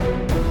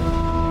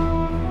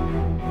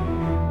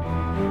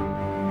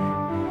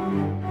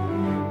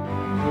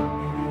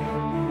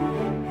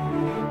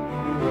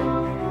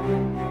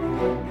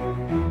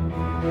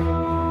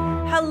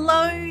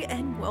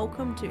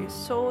welcome to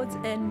Swords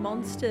and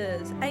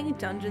Monsters, a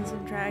Dungeons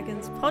and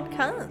Dragons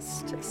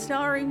podcast,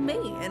 starring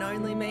me and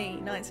only me,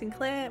 Knight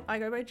Sinclair. I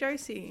go by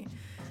Josie.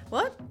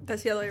 What?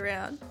 That's the other way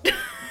around.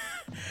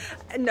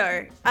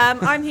 No,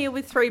 I'm here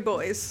with three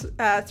boys.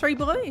 Three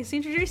boys,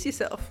 introduce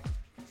yourself.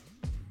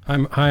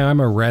 I'm a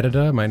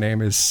Redditor. My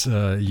name is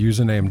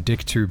username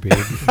Dick Too Big.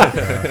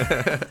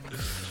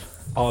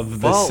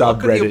 Of the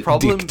subreddit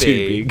Dick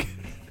Too Big.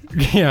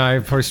 Yeah, I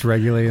post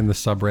regularly in the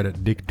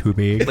subreddit Dick Too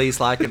Big.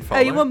 Please like and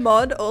follow. Are you a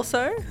mod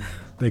also?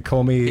 They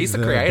call me He's the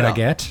creator.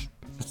 Baguette.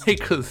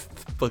 Because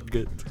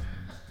baguette.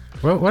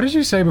 Well, what did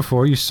you say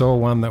before? You saw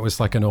one that was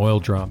like an oil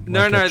drum.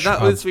 No, like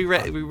that was we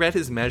read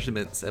his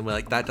measurements and we're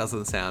like, that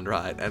doesn't sound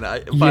right. And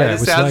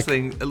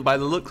by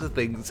the looks of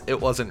things,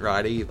 it wasn't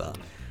right either.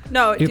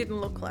 No, it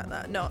didn't look like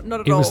that. No, not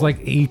at all. It was like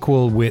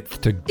equal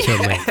width to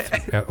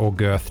length or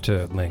girth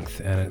to length,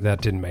 and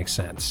that didn't make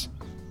sense.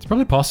 It's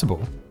probably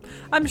possible.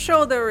 I'm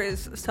sure there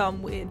is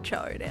some weird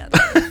chode out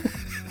there.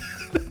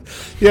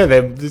 Yeah,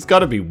 there's got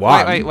to be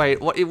one.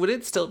 Wait. Would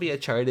it still be a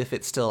chode if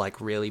it's still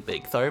like really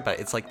big though, but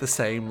it's like the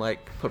same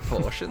like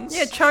proportions?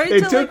 Yeah, chodes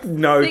It are took like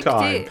no thick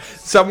time.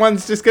 dicks.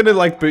 Someone's just going to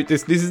like boot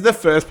this. This is the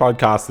first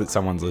podcast that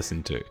someone's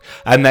listened to.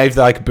 And they've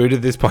like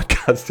booted this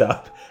podcast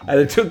up. And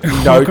it took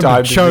no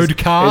time.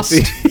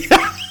 Chodecast.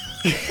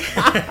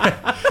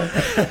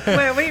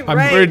 Where we I'm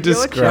rate very your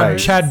disgraced. chodes.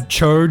 Chad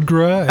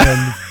Chodgra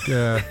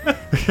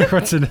and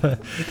what's it?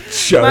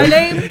 My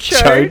name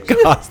Chode.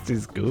 Chodecast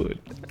is good.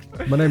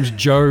 My name's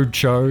Joe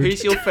Chode.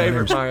 Who's your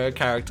favorite Mario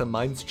character?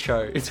 Mine's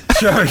Chode.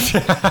 Chode.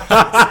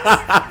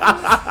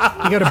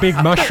 You got a big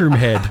mushroom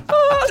head.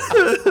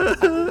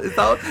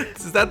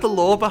 Is that the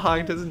lore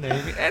behind his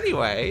name?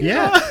 Anyway.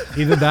 Yeah.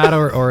 Either that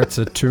or it's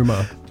a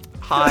tumor.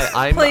 Hi,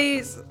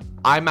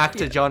 I'm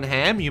actor Yeah. John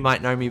Hamm. You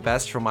might know me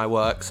best from my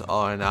works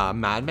on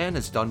Mad Men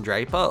as Don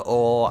Draper,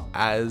 or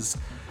as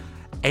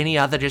any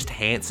other just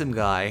handsome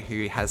guy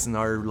who has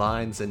no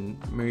lines in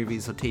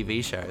movies or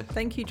TV shows.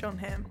 Thank you, John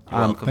Hamm.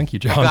 Welcome. Thank you,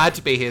 John. Glad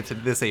to be here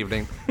this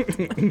evening.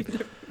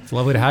 It's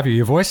lovely to have you.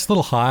 Your voice is a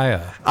little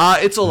higher.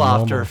 It's all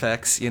After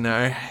Effects, you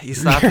know. You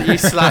slap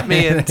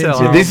me into.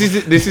 Yeah,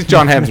 this is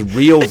John Hamm's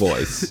real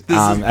voice.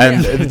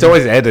 And it's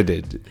always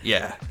edited.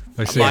 Yeah.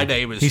 I see. My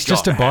name is He's John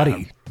just a body.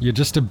 Hamm. You're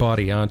just a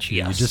body, aren't you?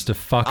 Yes. You're just a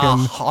fucking A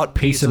hot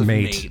piece of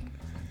meat.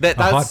 That's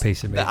A hot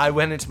piece of meat. I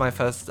went into my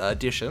first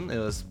audition. It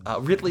was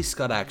Ridley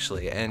Scott,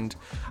 actually, and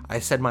I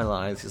said my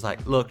lines. He's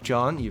like, "Look,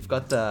 John, you've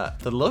got the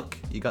look,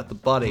 you got the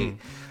body.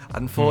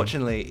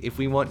 Unfortunately, if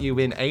we want you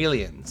in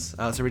Aliens,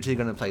 I was originally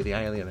going to play the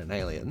alien in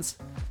Aliens,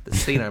 the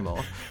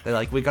xenomorph. They're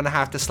like, we're going to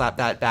have to slap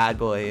that bad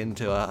boy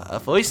into a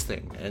voice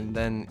thing. And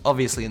then,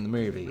 obviously, in the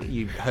movie,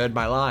 you heard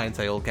my lines.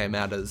 They all came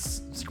out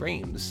as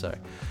screams. So,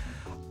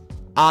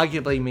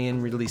 arguably, me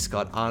and Ridley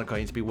Scott aren't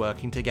going to be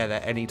working together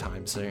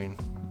anytime soon."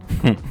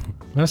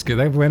 That's good.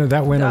 That went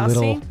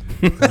Darcy?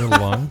 a little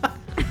long.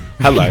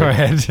 Hello. Go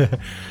ahead.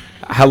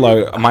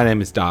 Hello, my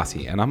name is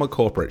Darcy, and I'm a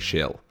corporate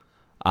shill.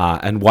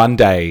 And one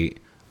day,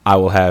 I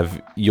will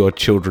have your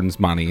children's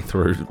money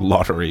through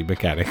lottery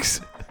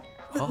mechanics.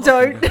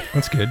 Don't.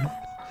 That's good.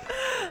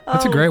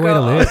 That's a great way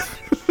to live.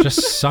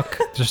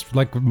 Just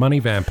like money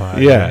vampire.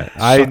 Yeah,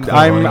 Suck the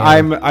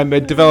money. I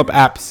develop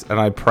apps and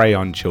I prey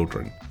on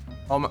children.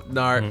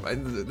 No,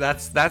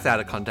 that's out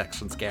of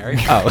context and scary.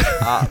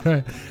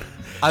 Oh,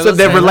 I so will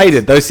they're say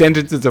related. Those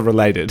sentences are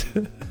related.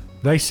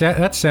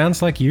 That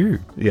sounds like you.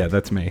 Yeah,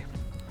 that's me.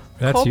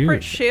 That's Corporate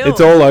you. shield.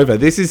 It's all over.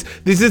 This is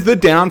the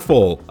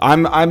downfall.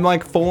 I'm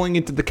like falling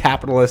into the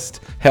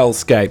capitalist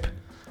hellscape.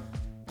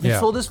 I Yeah.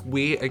 saw this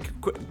weird,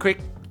 quick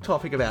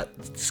topic about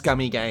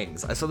scummy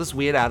gangs. I saw this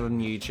weird ad on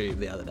YouTube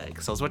the other day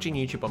because I was watching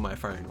YouTube on my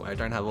phone where I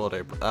don't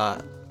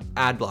have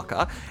ad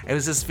blocker. It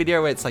was this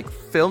video where it's like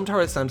filmed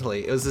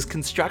horizontally. It was this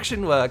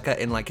construction worker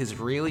and like his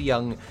really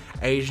young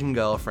Asian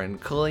girlfriend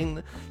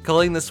calling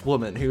this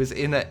woman who was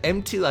in an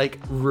empty like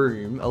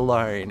room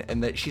alone,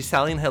 and that she's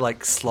selling her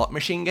like slot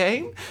machine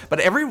game. But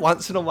every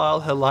once in a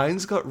while, her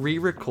lines got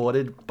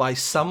re-recorded by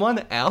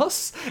someone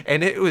else,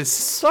 and it was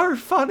so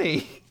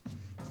funny.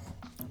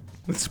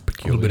 It's A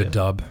little bit of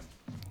dub.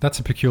 That's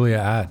a peculiar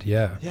ad.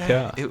 Yeah.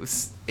 Yeah. It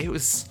was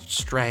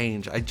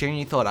strange. I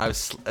genuinely thought I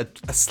was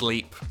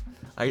asleep.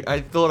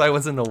 I thought I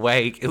wasn't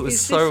awake. It was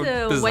Is so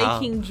this a bizarre.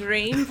 waking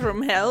dream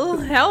from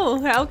hell?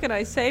 How can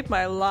I save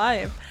my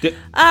life?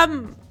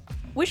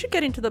 We should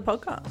get into the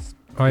podcast.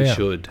 Oh yeah.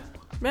 Should.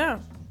 Yeah.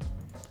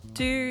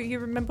 Do you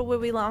remember where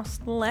we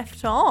last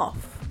left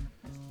off?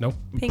 Nope.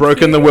 Pink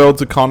Broken Hue? the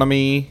world's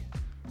economy.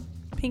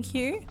 Pink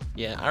Hue?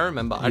 Yeah, I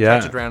remember. I Yeah.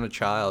 tried to drown a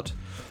child.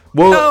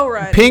 Well, Oh,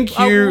 right. Pink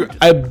I Hue would-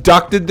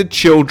 abducted the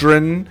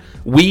children.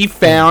 We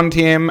found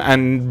him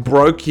and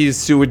broke his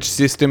sewage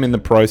system in the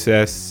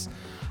process.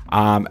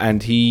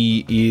 And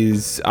he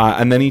is,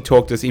 and then he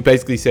talked to us. He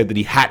basically said that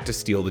he had to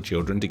steal the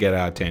children to get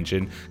our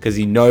attention because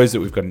he knows that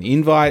we've got an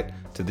invite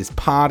to this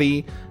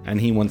party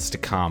and he wants to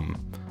come.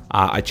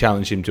 I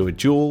challenged him to a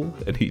duel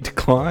and he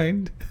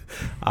declined.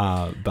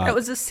 But It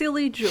was a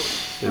silly duel.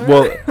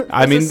 well,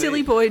 I It was mean, a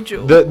silly boy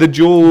duel. the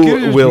duel You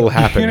could- will you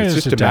happen. could It's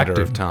just just a matter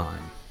adapt of him. time.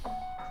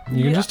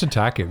 You can just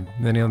attack him.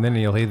 Then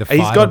he'll either fight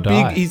He's got or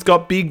die. He's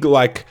got big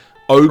like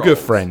ogre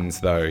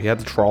friends though. He had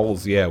the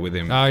trolls, with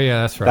him. Oh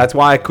yeah, that's right. That's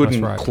why I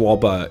couldn't That's right.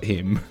 clobber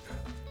him.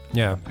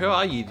 Yeah. Who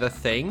are you? The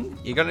Thing?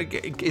 You're gonna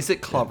get? Is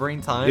it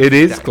clobbering time? It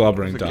is for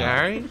clobbering time.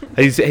 Gary?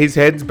 His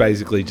head's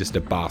basically just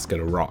a basket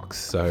of rocks,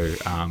 so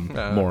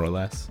more or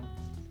less.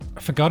 I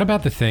forgot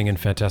about the Thing in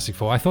Fantastic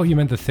Four. I thought you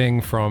meant the Thing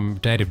from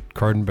David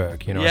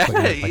Cronenberg. I Yeah.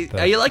 thought you meant,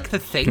 Are you like the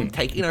Thing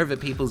taking over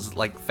people's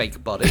like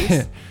fake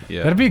bodies?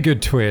 Yeah. That'd be a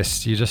good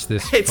twist. You're just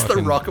this. It's the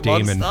fucking rocket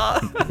demon.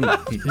 monster.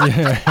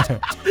 Yeah.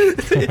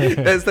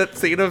 There's that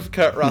scene of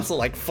Kurt Russell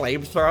like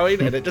flame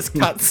throwing, and it just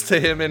cuts to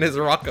him in his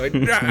rock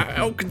going,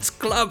 "No, it's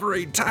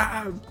clobbering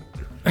time."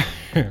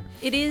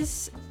 It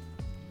is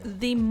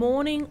the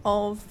morning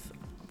of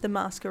the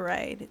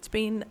masquerade. It's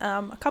been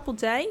a couple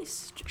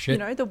days.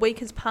 Shit. The week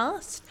has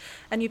passed,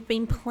 and you've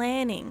been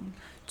planning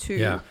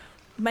to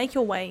make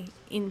your way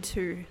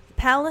into the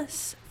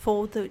palace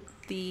for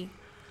the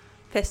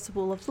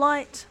Festival of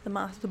Light,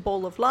 the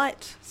Ball of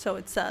Light. So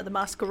it's the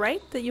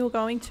masquerade that you're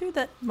going to,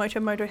 that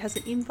Moto has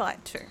an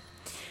invite to.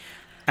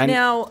 And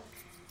now,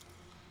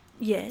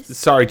 yes.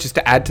 sorry, just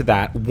to add to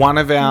that, one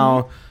of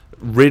our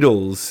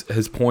riddles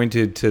has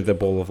pointed to the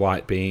Ball of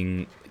Light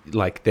being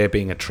like there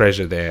being a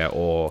treasure there,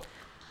 or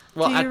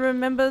Do you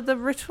remember the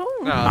riddle?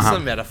 Oh, it's a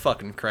meta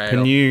fucking cradle.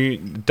 can you,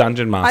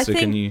 Dungeon I Master? think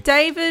Can you?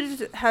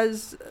 David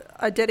has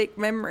eidetic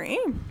memory.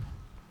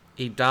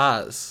 He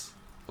does.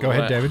 Go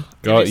ahead, David.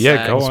 Go It's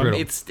on. riddle.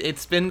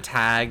 It's been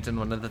tagged in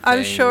one of the things.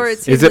 I'm sure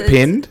it's Is in it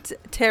pinned?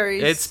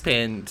 Terry's. It's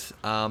pinned.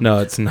 No,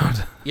 it's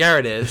not. Yeah,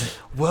 it is.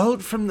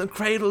 World from the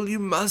cradle you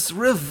must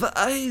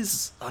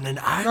revise on an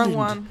island. Wrong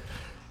one.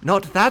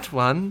 Not that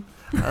one.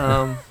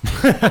 On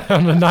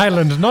an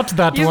island, not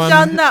that You've one.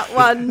 done that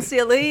one,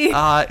 silly.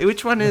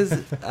 Which one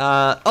is?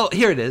 Oh,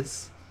 here it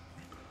is.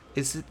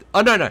 Is it?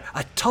 Oh no!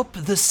 Atop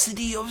the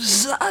city of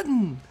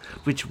Zun,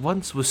 which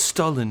once was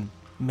stolen,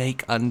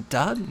 make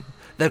undone.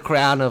 The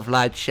crown of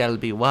light shall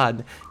be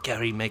won.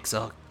 Gary makes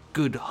a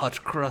good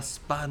hot cross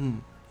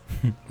bun.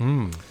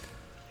 I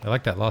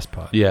like that last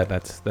part. Yeah,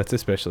 that's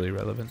especially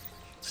relevant.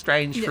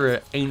 Strange for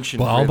an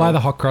ancient. Well, I'll buy riddle. the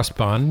hot cross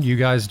bun. You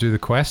guys do the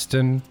quest,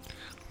 and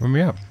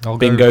I'll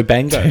Bingo go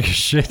bango. take a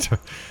shit.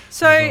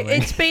 So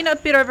it's been a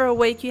bit over a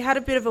week. You had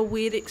a bit of a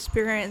weird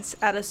experience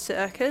at a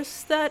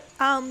circus that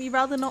you'd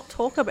rather not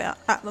talk about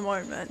at the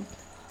moment.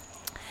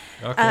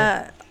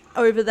 Okay.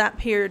 Over that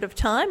period of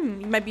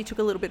time, maybe you took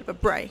a little bit of a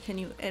break and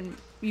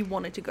you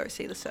wanted to go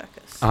see the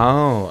circus.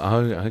 Oh,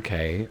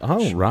 okay.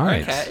 Oh,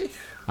 right. Okay.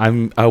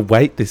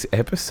 Await this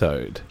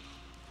episode.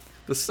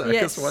 The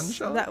circus one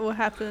shot. That will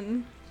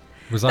happen.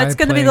 Was That's I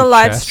going to be playing the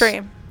live chess?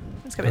 stream.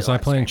 It's gonna be Was the I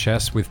live playing stream.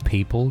 chess with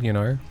people?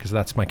 Because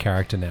that's my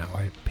character now.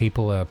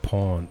 People are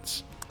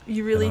pawns.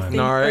 You really And I'm-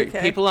 think? No,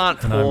 okay. people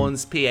aren't And I'm-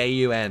 pawns.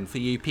 PAUN. For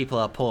you, people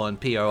are pawn.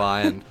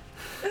 POIN.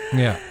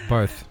 Yeah,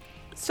 both.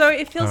 So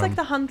it feels like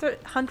the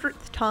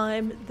hundredth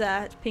time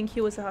that Pinky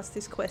was asked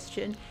this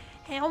question.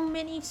 How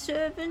many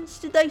servants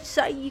did they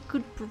say you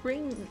could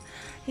bring?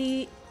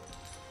 He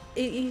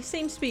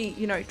seems to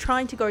be,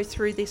 trying to go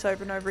through this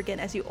over and over again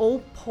as you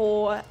all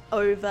pore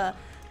over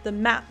the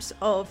maps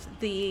of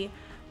the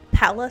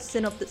palace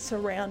and of the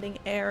surrounding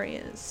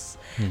areas.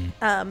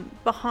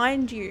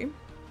 Behind you,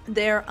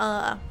 there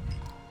are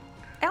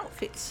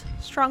outfits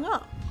strung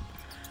up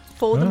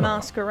for the Oh.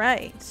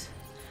 masquerade.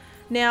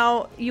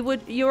 Now,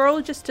 you're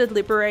all just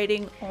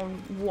deliberating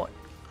on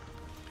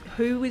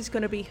who is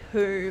going to be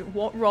who,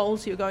 what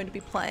roles you're going to be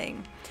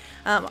playing.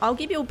 I'll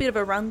give you a bit of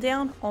a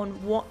rundown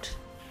on what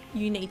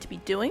you need to be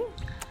doing,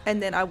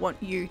 and then I want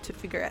you to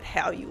figure out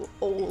how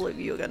all of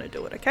you are going to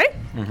do it, okay?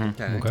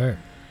 Okay.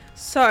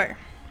 So,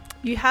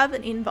 you have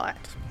an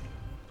invite.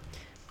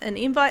 An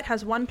invite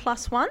has 1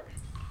 + 1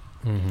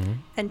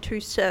 and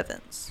 2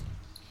 servants.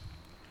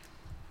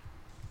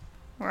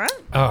 All right?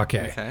 Oh,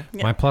 okay. Okay.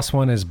 Yeah. My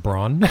 +1 is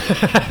Bron.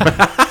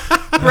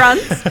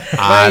 Runs. Wait,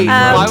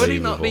 why would he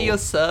not Unbelievable. be your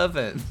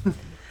servant?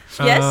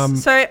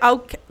 Yes. So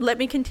let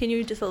me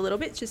continue just a little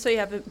bit, just so you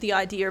have the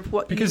idea of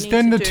what Because you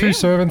then need the to do. two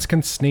servants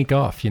can sneak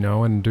off,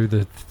 and do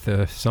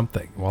the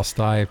something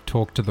whilst I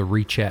talk to the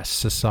Rechess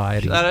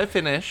Society. Let her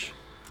finish.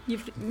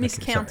 You've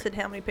miscounted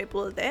how many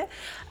people are there.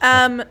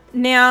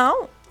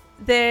 Now,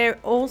 there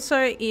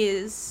also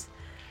is...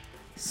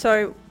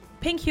 So,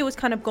 Pink Hill has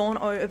kind of gone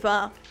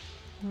over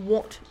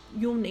what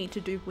you'll need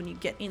to do when you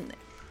get in there.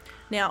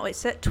 Now,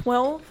 it's at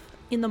 12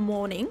 in the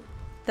morning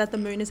that the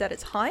moon is at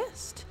its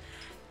highest,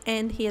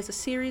 and he has a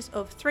series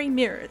of 3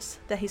 mirrors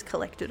that he's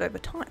collected over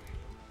time.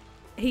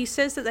 He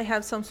says that they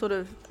have some sort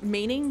of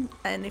meaning,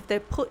 and if they're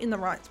put in the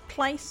right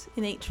place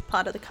in each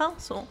part of the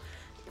castle,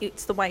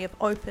 it's the way of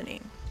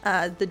opening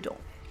the door.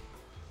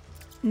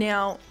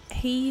 Now,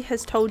 he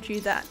has told you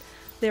that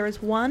there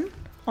is one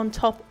on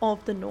top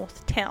of the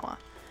North Tower,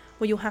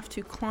 where you'll have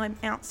to climb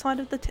outside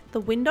of the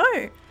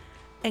window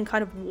and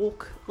kind of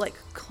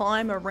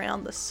climb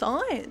around the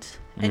side,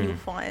 and you'll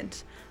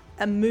find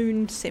a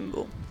moon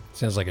symbol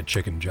Sounds like a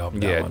chicken job.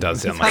 that Yeah, one. it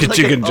does sound Sounds like a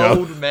chicken an job.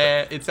 old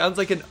man. It sounds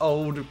like an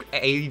old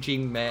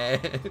aging man.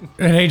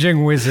 An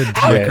aging wizard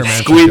Yeah,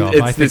 necromancer squid. job.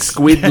 It's the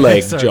squid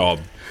leg so- job.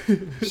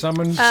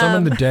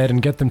 Summon the dead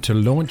and get them to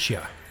launch you.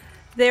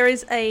 There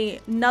is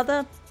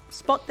another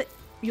spot that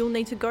you'll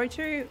need to go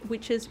to,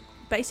 which is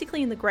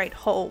basically in the Great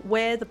Hall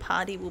where the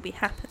party will be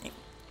happening.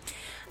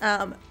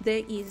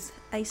 There is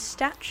a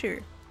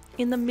statue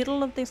in the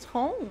middle of this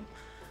hall,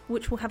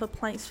 which will have a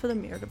place for the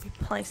mirror to be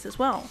placed as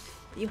well.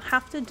 You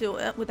have to do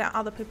it without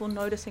other people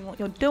noticing what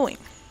you're doing.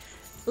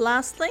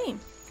 Lastly,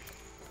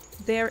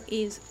 there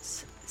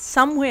is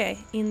somewhere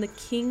in the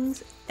King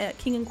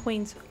and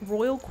Queen's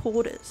royal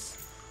quarters,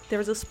 there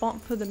is a spot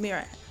for the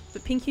mirror,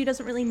 but Pink Hugh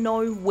doesn't really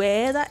know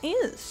where that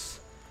is.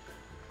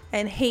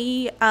 And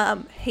he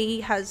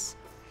has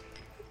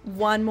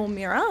one more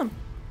mirror,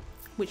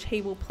 which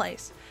he will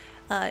place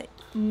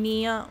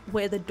near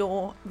where the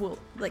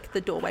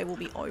doorway will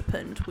be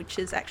opened, which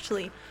is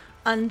actually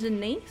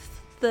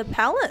underneath the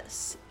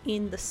palace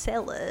in the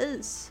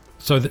cellars.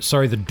 So,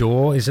 the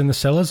door is in the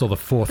cellars or the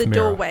fourth The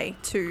mirror? doorway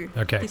to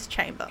this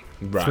chamber.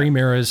 Right. 3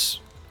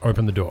 mirrors,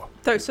 open the door.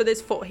 So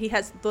there's 4. He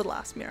has the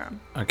last mirror.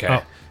 Okay.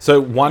 Oh. So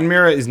one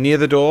mirror is near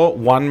the door,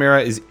 one mirror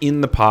is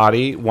in the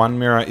party, one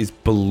mirror is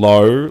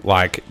below,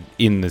 like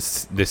in the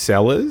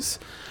cellars,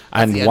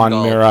 and the end one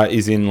goal. mirror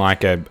is in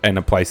like in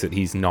a place that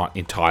he's not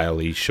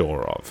entirely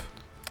sure of.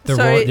 The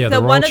so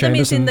royal one of them chambers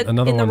is in and the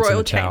another one's in royal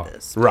the tower.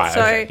 chambers. Right. So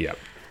okay. Yep.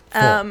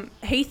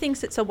 he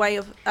thinks it's a way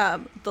of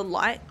the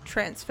light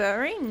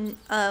transferring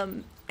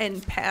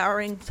and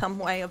powering some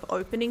way of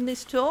opening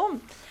this door.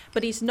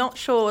 But he's not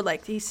sure,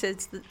 like he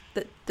says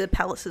that the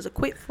palace is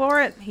equipped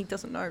for it. He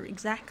doesn't know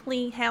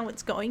exactly how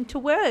it's going to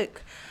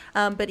work.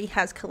 But he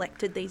has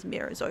collected these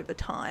mirrors over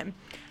time.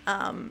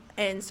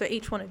 And so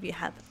each one of you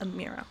have a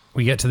mirror.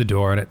 We get to the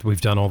door and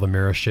we've done all the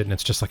mirror shit and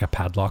it's just like a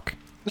padlock.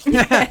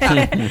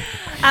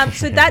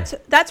 So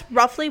that's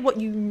roughly what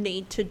you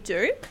need to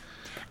do.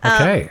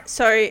 Okay.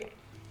 So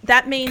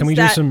that means Can we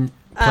do some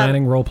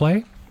planning role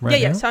play right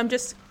yeah. now?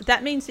 So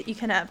that means that you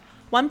can have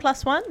 1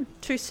 + 1,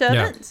 2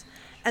 servants,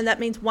 and that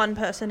means one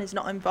person is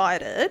not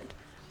invited,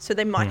 so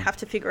they might have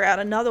to figure out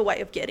another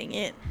way of getting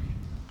in.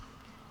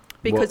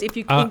 Because if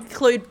you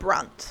include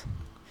Brunt,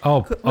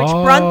 which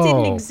Brunt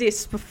didn't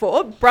exist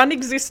before, Brunt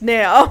exists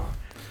now.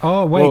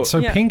 Oh, wait, Well- so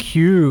Yeah. Pink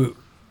Hugh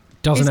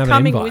doesn't He's have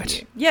coming an with invite.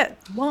 you. Yeah.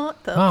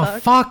 What the Oh,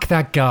 fuck? fuck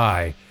that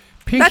guy.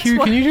 Pink That's Hugh,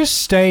 what- can you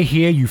just stay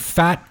here, you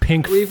fat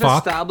pink We've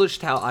fuck?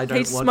 established how I don't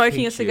He's want smoking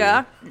Pink a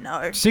cigar. Hugh.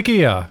 No. Sick of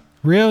ya.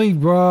 Really?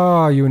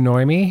 Oh, you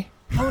annoy me.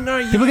 Oh no,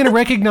 People are going to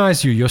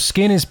recognize you. Your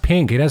skin is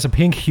pink. It has a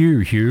pink hue,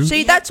 Hugh.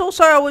 See, that's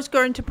also I was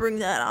going to bring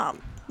that up.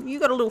 You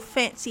got a little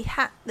fancy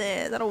hat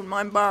there that I wouldn't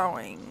mind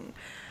borrowing.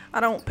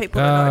 I don't want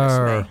people to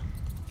notice me.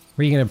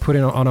 Were you going to put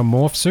it on a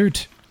morph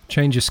suit?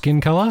 Change your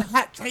skin color?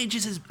 that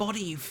changes his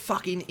body, you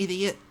fucking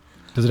idiot.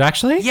 Does it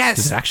actually? Yes.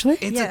 Does it actually?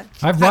 It's Yeah.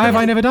 Why have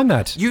I never done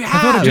that? You I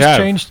thought have. it You just have.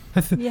 changed.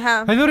 You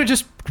have. I thought it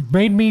just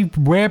made me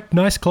wear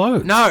nice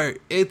clothes. No,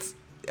 it's.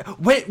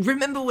 Wait,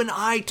 remember when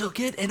I took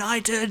it and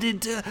I turned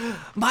into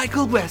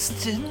Michael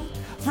Weston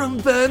from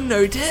Burn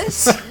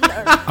Notice?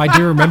 I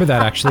do remember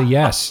that actually.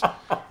 Yes.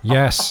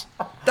 Yes.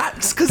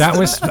 That's because That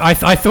was. I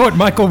thought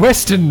Michael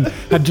Weston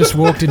had just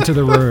walked into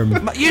the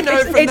room. you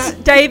know from It's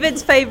that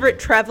David's favorite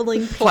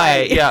traveling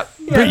play. play. Yeah.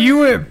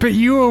 But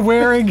you were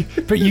wearing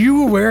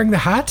the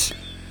hat.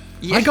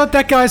 Yeah. I got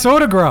that guy's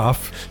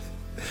autograph.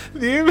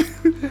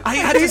 I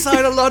had to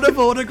sign a lot of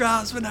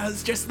autographs when I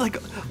was just like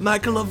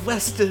Michael of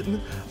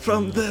Weston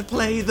from the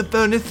play The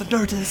Burneth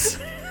Notice.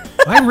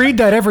 I read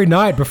that every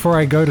night before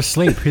I go to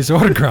sleep. His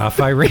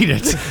autograph. I read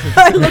it.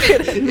 I look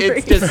at it. and It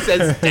read just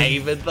says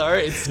David though.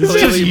 It's just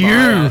clearly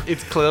you.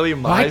 It's clearly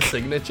my Like-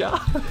 signature.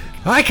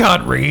 I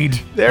can't read.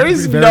 There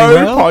is Very no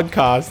well.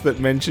 podcast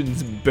that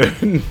mentions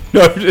Burn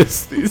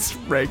Notice this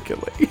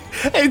regularly.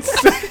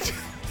 It's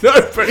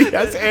nobody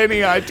has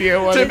any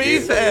idea what To it be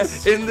is. fair,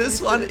 in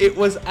this one it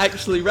was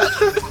actually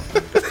relevant.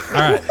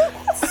 All right.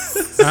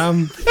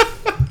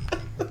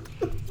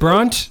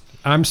 Brunt,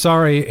 I'm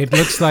sorry. It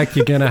looks like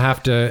you're gonna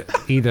have to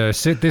either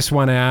sit this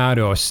one out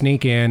or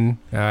sneak in.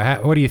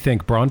 What do you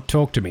think, Brunt?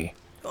 Talk to me.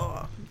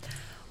 Well,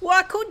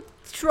 I could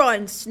try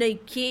and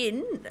sneak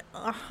in.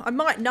 I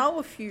might know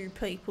a few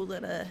people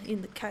that are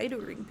in the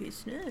catering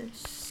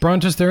business.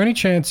 Brunt, is there any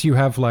chance you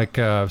have like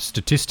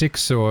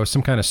statistics or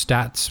some kind of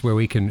stats where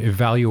we can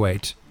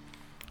evaluate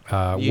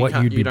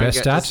what you'd be don't best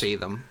get to at? see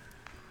them.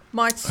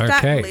 My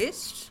stat Okay.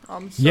 list.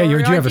 I'm Yeah, sorry. you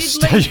do I have a did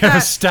stat. leave You have a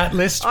that- stat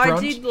list, I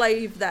Brunt. did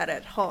leave that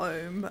at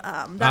home.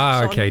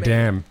 That's okay, on me,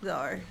 damn.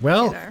 Though,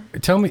 Well, you know.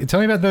 tell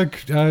me about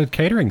the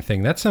catering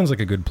thing. That sounds like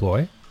a good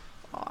ploy.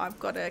 I've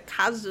got a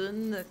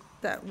cousin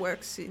that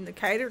works in the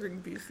catering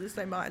business.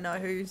 They might know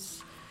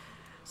who's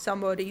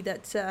somebody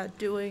that's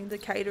doing the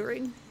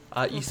catering.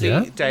 You see,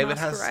 Yeah? David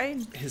has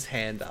Masquerade. his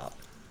hand up.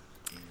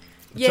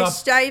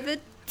 Yes, up?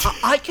 David.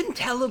 I can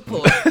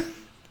teleport.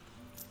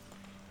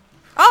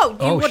 Oh,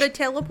 you Oh, want to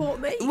teleport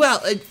me?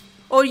 Well,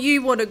 Or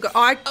you want to go?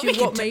 Do we you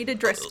can want me to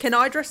dress? Can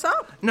I dress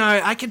up? no,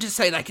 I can just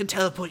say that I can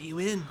teleport you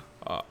in.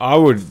 I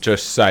would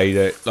just say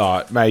that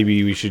like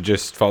maybe we should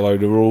just follow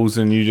the rules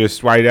and you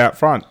just wait out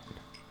front.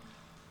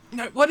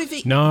 No, what if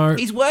he? No.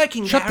 He's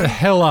working. Shut Gary. the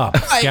hell up,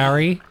 Hey.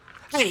 Gary.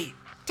 Hey,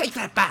 take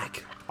that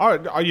back.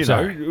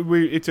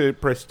 Sorry. It's a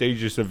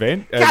prestigious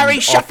event. and Gary, I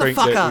shut the think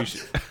fuck that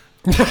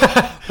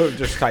up. we should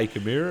just take a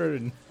mirror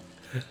and.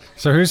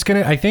 So who's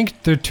gonna? I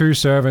think the two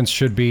servants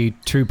should be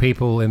two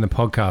people in the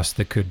podcast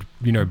that could,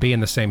 be in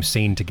the same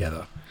scene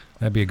together.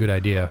 That'd be a good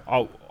idea.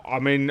 Oh, I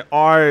mean,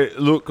 I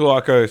look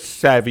like a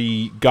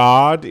savvy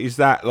guard. Is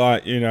that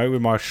like,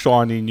 with my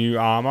shiny new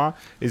armor?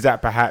 Is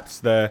that perhaps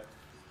the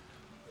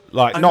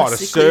I'm not a a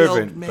sickly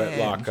servant, old but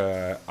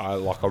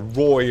man. like a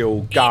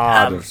royal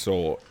guard of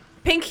sort?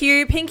 Pink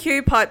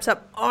Hugh pipes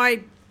up.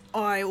 I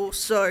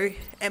also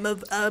am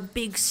of a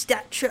big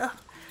stature,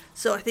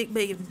 so I think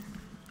me and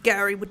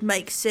Gary would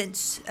make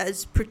sense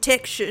as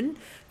protection,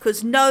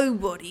 because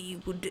nobody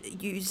would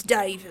use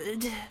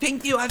David.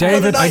 Thank you. I've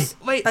David,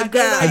 Wait, I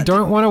got- I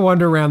don't want to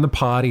wander around the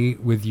party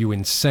with you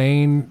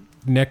insane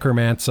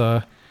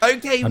necromancer.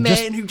 Okay, I'm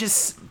man who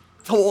just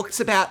talks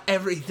about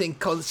everything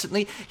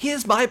constantly.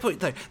 Here's my point,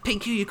 though.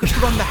 Pinky, you could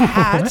put on the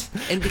hat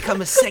and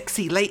become a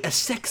sexy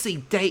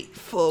date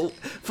for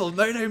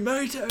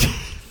Moto.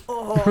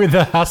 With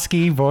a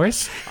husky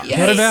voice. Yes.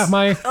 What about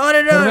my? I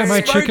don't know. What about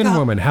my Smoker. chicken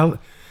woman? How?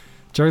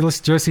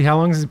 Josie, how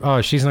long is?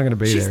 Oh, she's not going to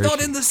be She's there. is not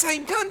she? in the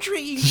same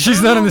country.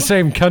 She's not in the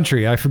same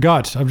country. I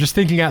forgot. I'm just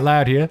thinking out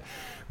loud here.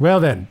 Well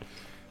then.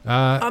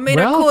 I mean,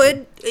 well, I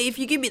could, if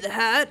you give me the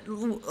hat,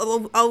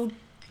 I'll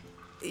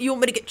you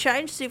want me to get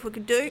changed, see if we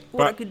could do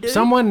what I could do?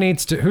 Someone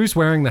needs to. Who's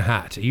wearing the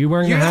hat? Are you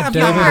wearing You the hat, have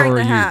David, I'm wearing or the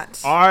are you?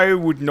 hat. I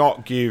would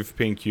not give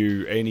Pink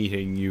Hugh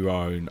anything you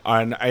own,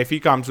 and if he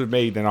comes with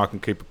me, then I can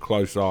keep a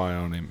close eye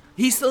on him.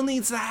 He still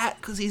needs the hat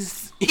because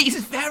he's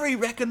very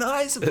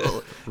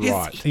recognizable.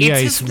 Right. Yeah,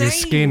 It's his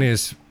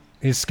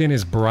name. skin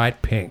is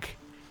bright pink.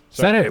 Is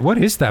that it? What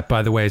is that,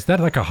 by the way? Is that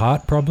like a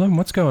heart problem?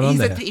 What's going on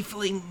He's a there?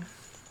 tiefling.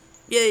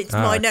 Yeah, it's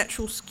my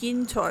natural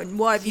skin tone.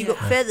 Why have you got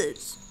Yeah.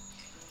 feathers?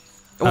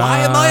 Why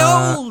am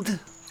I old?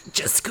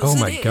 Just because oh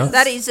my God.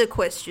 That is a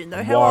question,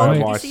 though. How Why old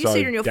am are I you? So you so said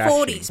you're in your dashing?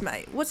 40s,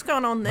 mate. What's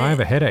going on there? I have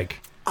a headache.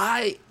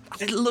 I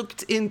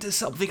looked into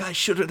something I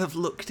shouldn't have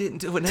looked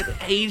into, and it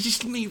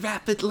aged me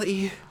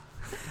rapidly.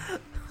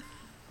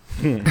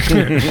 I'm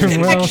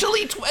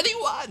actually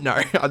 21.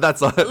 No,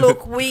 that's not.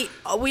 Look,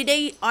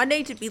 I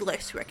need to be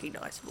less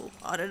recognisable.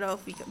 I don't know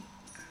if we can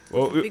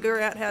Well, figure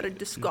out how to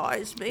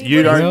disguise me.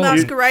 You But it's a don't-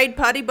 masquerade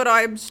party, but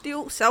I am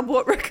still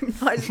somewhat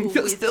recognisable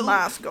You're with still- the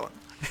mask on.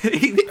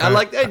 I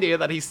like the idea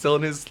that he's still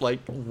in his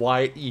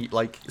white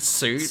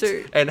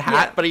suit and hat,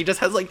 yeah. but he just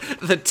has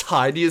the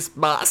tiniest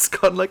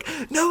mask on.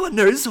 No one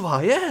knows who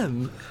I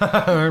am.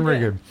 Very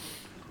good.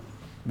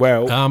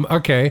 well,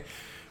 Okay.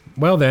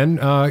 Well then,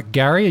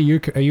 Gary,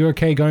 are you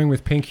okay going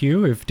with Pink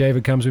Hugh if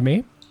David comes with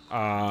me?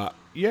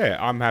 yeah,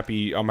 I'm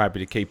happy. I'm happy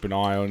to keep an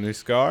eye on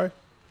this guy.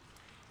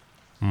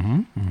 But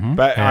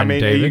I And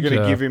mean, are you David,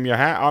 going to give him your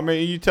hat? I mean,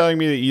 are you telling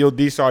me that you're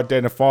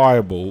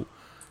disidentifiable,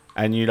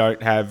 and you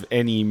don't have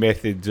any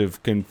methods of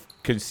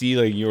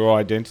concealing your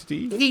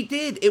identity? He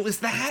did. It was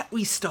the hat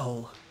we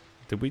stole.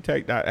 Did we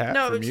take that hat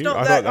No, from it's you? not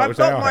I that. thought that I've was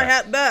got our my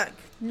hat back.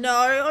 No,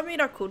 I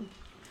mean, I could.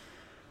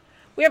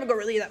 We haven't got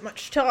really that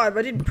much time.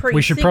 I didn't pre.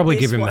 We should probably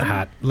give him the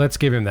hat. Let's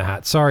give him the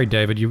hat. Sorry,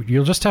 David.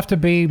 You'll just have to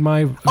be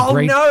my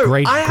great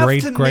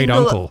mingle.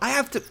 uncle. I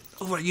have to.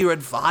 Oh, your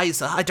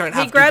advisor. I don't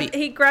have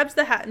He grabs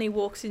the hat and he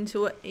walks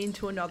into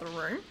another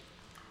room.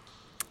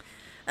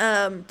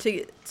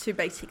 To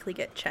basically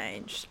get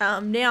changed.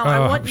 Now I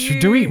want you.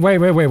 Do we?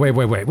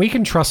 Wait. We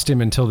can trust him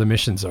until the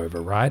mission's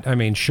over, right? I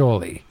mean,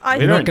 surely. I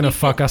You're not think going to you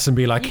fuck can- us and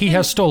be like, you he can-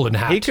 has stolen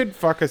hat. He could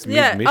fuck us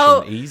Yeah, mid-mission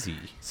oh. easy.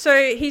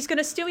 So he's going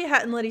to steal your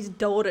hat and let his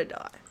daughter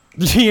die.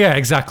 Yeah,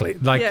 exactly.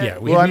 Yeah.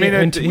 Well, I mean,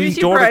 and his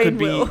your daughter brain, could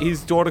be Will.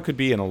 his daughter could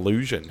be an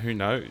illusion. Who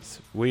knows?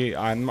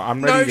 I'm No,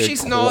 ready to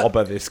she's not.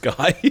 clobber this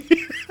guy.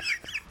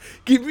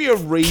 Give me a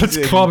reason.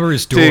 Let's clobber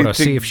his daughter,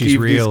 see if she's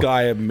give real. this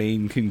guy a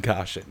mean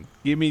concussion.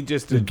 Give me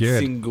just a Good.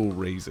 single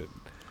reason.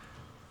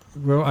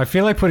 Well, I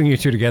feel like putting you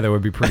two together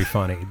would be pretty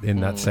funny in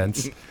that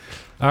sense.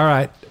 All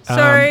right.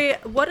 So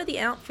what are the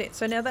outfits?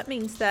 So now that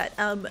means that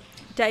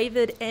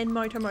David and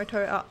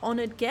Moto are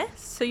honoured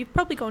guests. So you've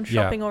probably gone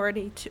Yeah. shopping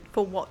already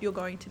for what you're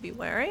going to be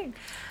wearing.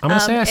 I'm going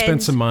to say I and-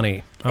 spent some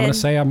money. I'm going to and-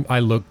 say I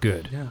look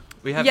good. Yeah.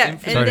 We have Yeah, and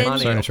infinite then-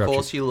 money. Sorry to Of interrupt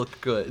course, you look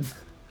good.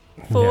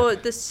 For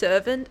the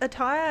servant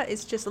attire,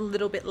 it's just a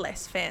little bit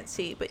less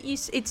fancy, but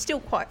it's still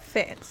quite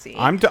fancy.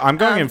 I'm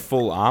going in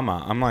full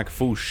armor. I'm like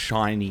full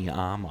shiny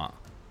armor.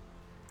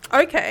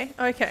 Okay.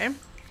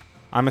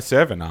 I'm a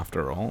servant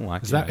after all.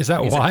 Like Is that He's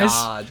wise? a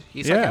guard.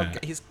 He's Yeah.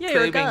 he's Yeah,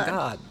 you're a clearly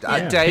guard.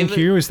 guard. Yeah. David, Thank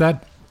you. Is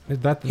that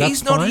that's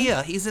he's not fine?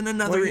 here. He's in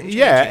another Well, room.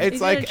 yeah, changing. it's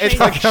He's like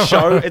gonna change.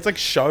 show. It's like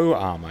show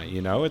armor.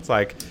 You know, it's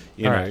like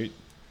you All know, right.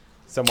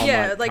 someone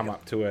Yeah, might like come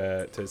up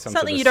to some something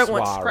sort of you don't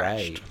want soiree.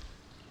 scratched.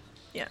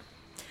 Yeah.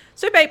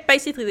 So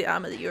basically the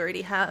armor that you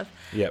already have.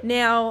 Yep.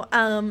 Now,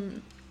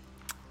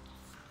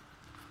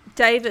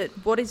 David,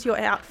 what is your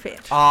outfit?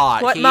 Ah,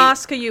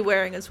 mask are you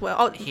wearing as well?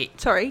 Oh, He-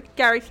 sorry,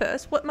 Gary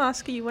first. What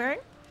mask are you wearing?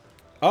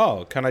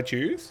 Oh, can I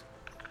choose?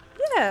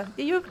 Yeah,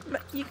 you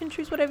can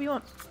choose whatever you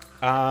want.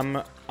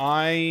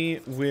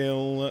 I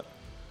will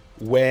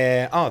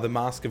wear the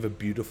mask of a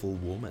beautiful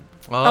woman.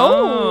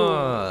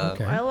 Oh,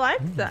 Okay. I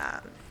like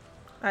that.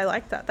 I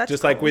like that. That's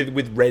Just cool. like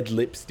with red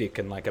lipstick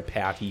and like a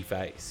pouty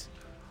face.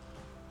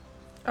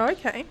 Oh,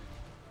 okay.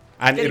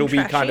 And Getting it'll be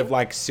kind trashy. of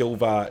like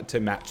silver to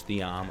match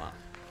the armor.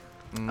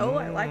 Oh,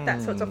 I like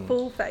that. So it's a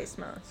full face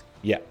mask.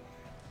 Yeah.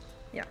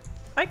 Yeah.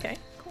 Okay.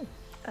 Cool.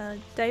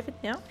 David,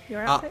 now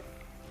your outfit.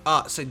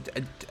 So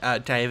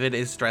David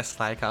is dressed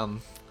like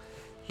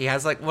he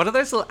has like what are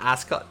those little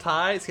ascot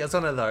ties? He has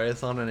one of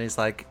those on, and he's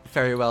like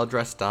very well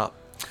dressed up.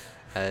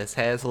 His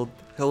hair's all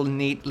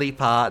neatly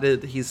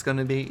parted. He's going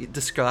to be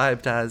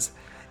described as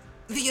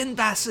the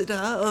ambassador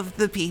of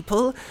the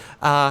people,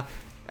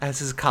 as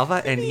his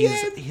cover, and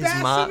his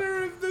mark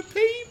of the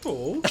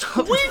people.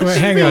 Wait,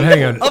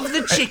 hang on. of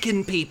the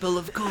chicken people,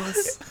 of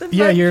course.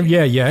 Yeah,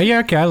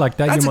 okay, I like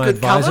that. That's You're a my good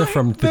advisor cover.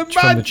 from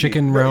the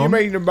chicken realm. You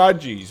mean the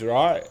Mudgies,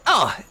 right?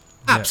 Oh,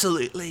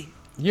 absolutely.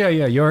 Yeah,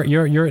 you're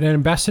an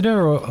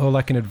ambassador or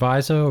like an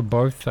advisor or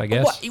both, I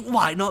guess.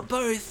 Why not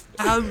both?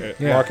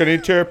 Yeah. Like an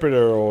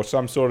interpreter or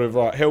some sort of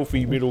like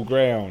healthy middle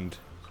ground.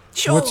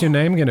 Sure. What's your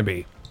name gonna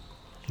be?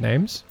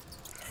 Names?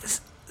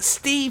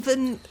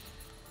 Stephen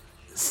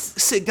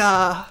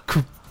Cigar.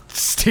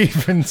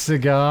 Stephen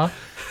Cigar,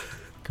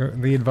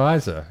 the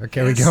advisor.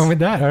 Okay, Yes. we're going with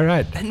that. All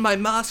right. And my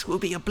mask will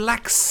be a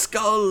black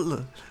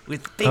skull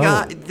with big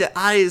Oh. the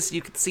eyes.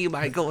 You can see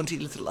my gaunty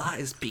little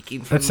eyes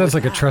peeking from That sounds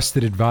like a without.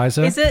 trusted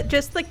advisor. Is it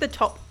just like the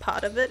top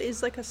part of it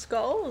is like a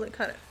skull? Or it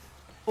kind of.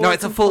 No,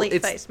 it's a full complete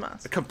it's face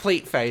mask. A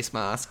complete face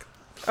mask.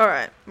 All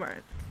right.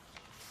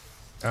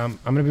 I'm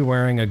gonna be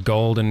wearing a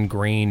golden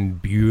green,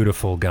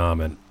 beautiful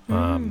garment,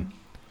 and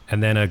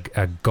then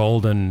a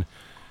golden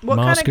What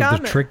kind mask of of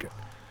garment? the trick.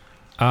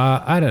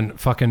 I don't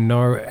fucking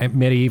know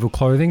medieval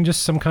clothing,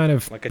 just some kind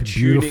of Like a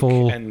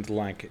beautiful, tunic and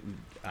like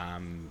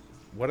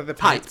what are the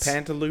Tights.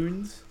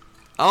 pantaloons?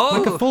 Oh,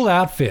 like a full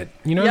outfit.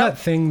 You know Yep. that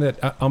thing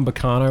that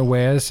Umbacano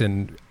wears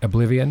in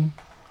Oblivion?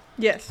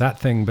 Yes. That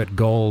thing, but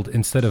gold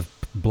instead of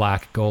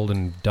black, gold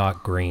and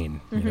dark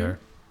green. You know?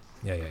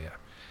 Yeah.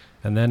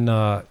 And then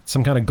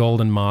some kind of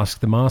golden mask,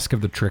 the mask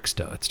of the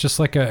trickster. It's just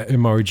like a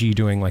emoji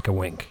doing like a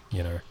wink.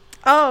 You know?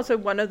 Oh, so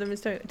one of them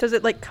is doing. Does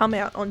it like come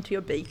out onto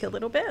your beak a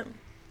little bit?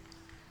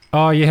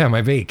 Oh yeah,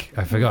 my beak.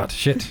 I forgot.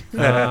 Shit.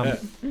 Maybe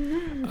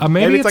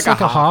it's like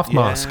a half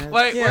mask.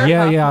 wait, Yeah.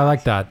 Yeah, I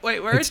like that. wait,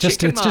 wear it's a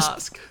chicken it's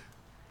mask.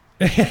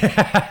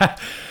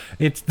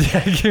 It's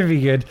that could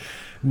be good.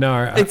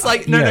 No, It's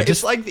like no, yeah,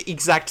 it's like the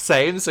exact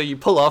same. So you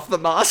pull off the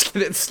mask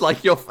and it's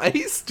like your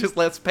face, just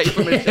less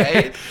paper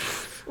mache.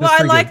 Well, I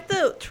pretty like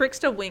the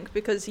trickster wink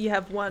because you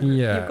have one.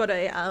 Yeah. You've got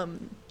a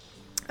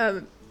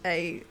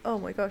oh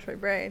my gosh, my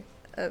brain.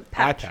 A Eye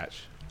patch.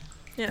 patch.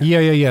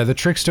 Yeah. The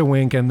trickster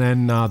wink, and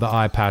then the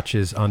eye patch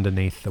is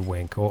underneath the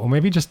wink, or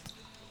maybe just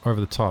over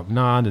the top.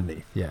 No,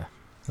 underneath. Yeah,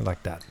 I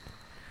like that.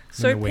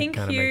 So the wink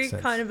Pink kinda makes Hue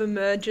sense. kind of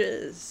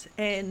emerges,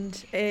 and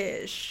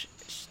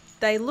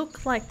they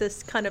look like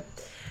this kind of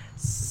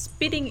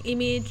spitting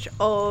image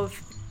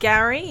of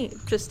Gary,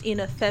 just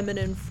in a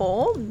feminine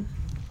form.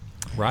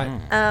 Right.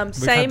 We've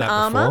Same had that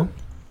armor. before.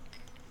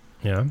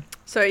 Yeah.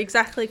 So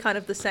exactly kind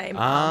of the same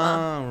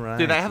armor. Right.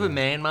 Do they have a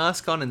man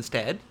mask on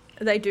instead?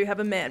 They do have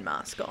a man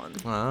mask on.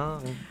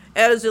 Oh.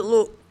 How does it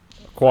look?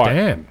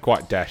 Damn.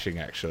 Quite dashing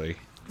actually.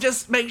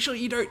 Just make sure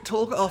you don't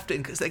talk often,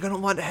 because they're gonna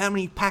wonder how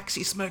many packs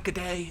you smoke a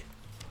day.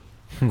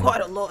 Quite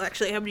a lot,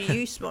 actually. How many do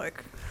you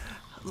smoke?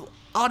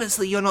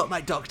 Honestly, you're not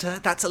my doctor.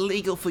 That's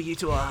illegal for you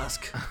to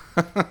ask.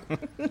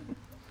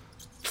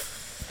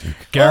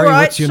 Gary,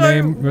 Alright, what's your so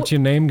name? What's your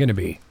name gonna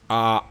be?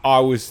 I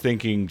was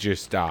thinking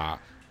just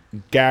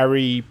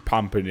Gary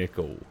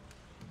Pumpernickel.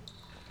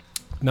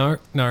 No.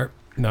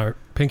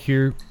 Pink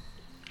Hue.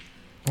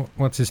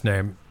 What's his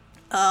name?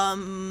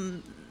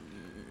 Who's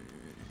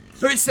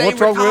saying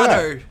What's wrong with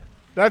Ricardo? that?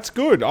 That's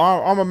good.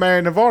 I'm a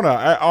man of honor.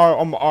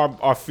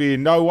 I fear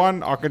no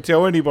one. I can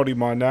tell anybody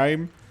my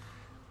name.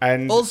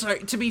 And Also,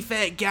 to be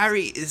fair,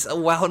 Gary is a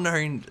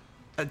well-known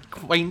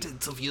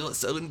acquaintance of yours,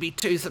 so it wouldn't be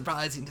too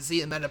surprising to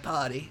see him at a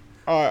party.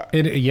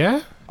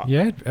 Yeah.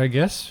 I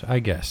guess. I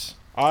Yeah.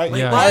 I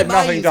have Why am I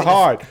nothing to using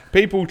hide.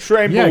 People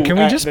tremble. Yeah, can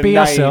we at just the be name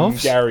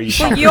ourselves? Gary.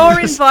 Well, you're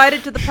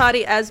invited to the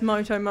party as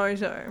Moto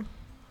Moto.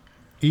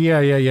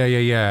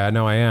 Yeah.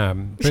 No, I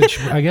am. But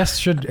I guess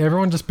should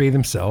everyone just be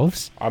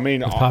themselves? I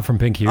mean, Apart from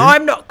Pink Hue.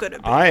 I'm not gonna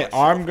be.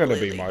 I'm going to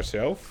be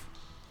myself.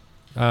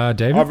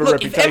 David. I have a Look,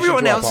 if reputation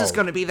everyone to else is uphold.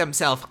 going to be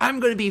themselves, I'm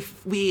going to be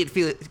weird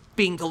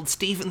being called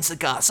Steven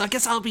Cigar, so I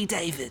guess I'll be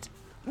David.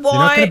 Why?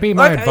 not gonna be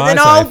my okay, advisor then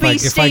I'll if be I go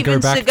Steven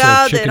back to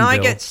Cigar. Then I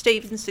Chickenville. get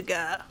Steven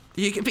Cigar.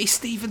 You can be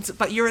Steven,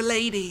 but you're a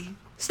lady.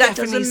 That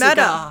Stephanie doesn't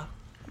matter. Cigar.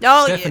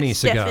 Oh Stephanie yeah,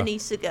 Cigar. Stephanie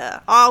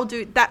Cigar. I'll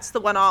do. That's the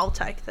one I'll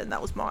take. Then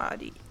that was my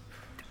idea.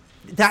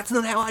 That's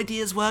not how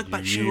ideas work,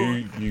 but sure.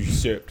 You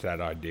usurped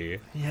that idea.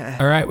 Yeah.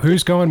 All right,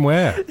 who's going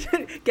where?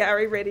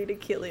 Gary ready to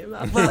kill him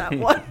after that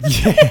one.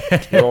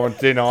 You're on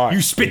thin ice.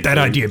 You spit that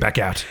idea back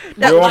out.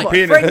 That You're was on my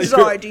thin friend's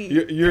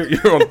idea.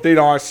 You're on thin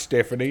ice,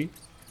 Stephanie.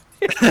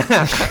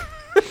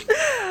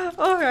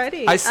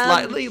 Alrighty. I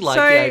slightly like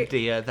so- the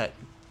idea that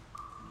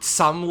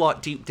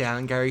somewhat deep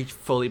down, Gary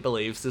fully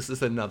believes this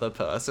is another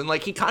person.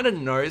 Like, he kind of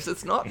knows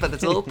it's not, but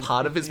it's a little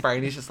part of his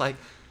brain. He's just like,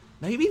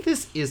 maybe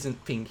this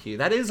isn't Pink Hue.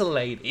 That is a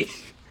lady.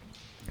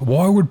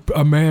 Why would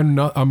a man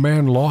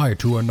lie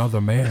to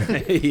another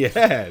man?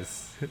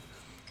 Yes.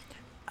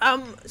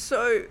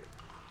 So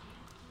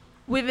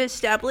we've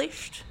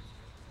established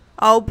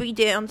I'll be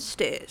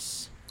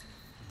downstairs.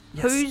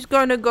 Yes. Who's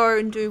gonna go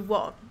and do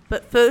what?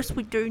 But first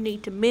we do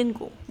need to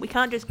mingle. We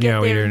can't just get Yeah,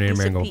 we there do and need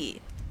to mingle.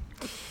 disappear.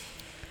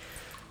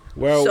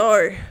 Well,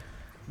 So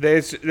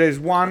there's one Who's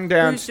doing the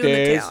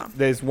downstairs. tower?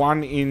 There's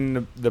one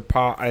in the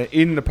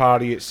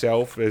party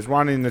itself. There's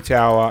one in the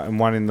tower and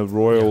one in the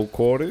royal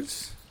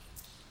quarters.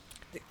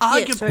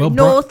 yeah, so Well,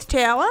 North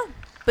Tower,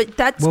 but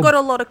that's Well- got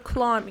a lot of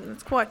climbing.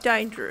 It's quite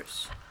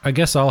dangerous. I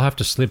guess I'll have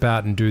to slip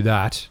out and do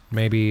that.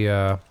 Maybe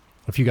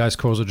if you guys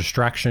cause a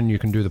distraction, you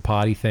can do the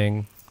party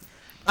thing.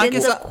 I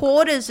Then guess the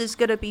quarters is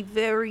gonna be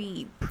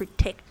very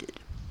protected.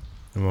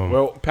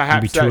 Well,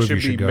 perhaps two of that you should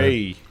be should go.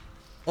 me.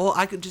 Or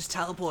I could just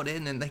teleport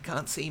in and they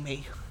can't see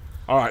me.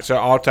 All right, so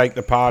I'll take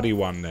the party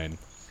one then.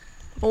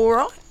 All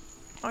right.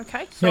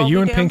 Okay. So Yeah, I'll you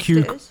be and Pink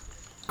Hue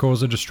downstairs.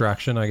 cause a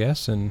distraction, I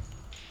guess, and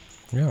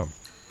yeah,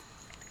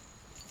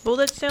 Well,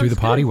 that sounds do the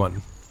party good.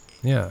 one.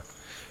 Yeah,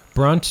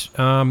 Brunt.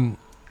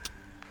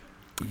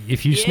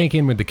 If you Yeah. sneak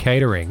in with the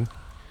catering,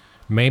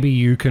 maybe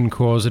you can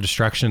cause a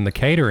distraction in the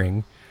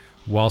catering,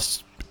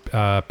 whilst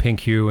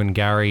Pink Hue and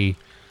Gary.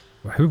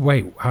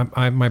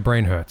 My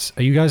brain hurts.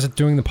 Are you guys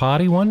doing the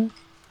party one?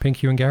 Pink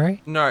Hue and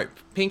Gary? No,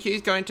 Pink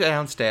Hue's going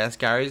downstairs.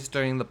 Gary's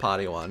doing the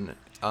party one.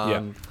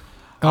 Yeah.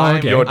 Oh,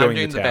 okay. You're I'm doing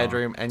doing the the tower.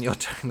 bedroom and you're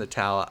doing the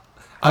tower.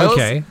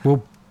 Okay.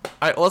 Well,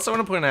 I also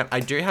want to point out I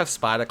do have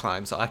spider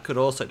climb, so I could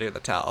also do the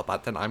tower,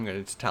 but then I'm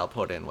going to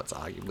teleport in what's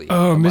arguably.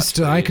 oh, a much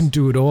Mister, I can easier-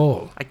 do it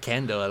all. I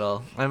can do it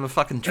all. I'm a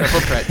fucking triple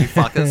threat, you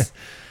fuckers.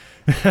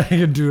 I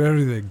can do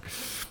everything.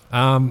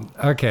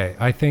 Okay,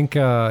 I think,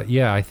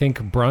 I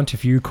think Brunt,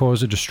 if you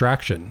cause a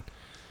distraction,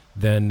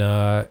 then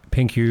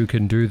Pink Hue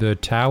can do the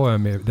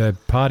the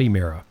party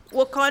mirror.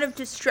 What kind of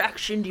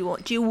distraction do you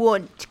want? Do you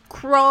want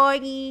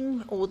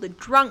crying or the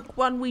drunk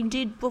one we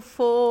did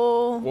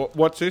before?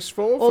 What's this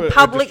for? Or For a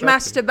public distraction?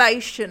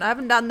 masturbation? I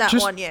haven't done that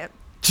Just- one yet.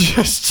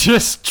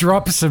 Just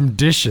drop some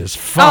dishes.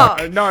 Fuck.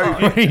 Oh. No,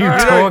 What are you don't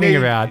talking need-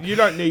 about? You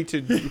don't need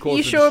to cause You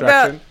a sure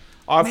about- distraction.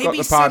 I've got Maybe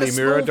the set party a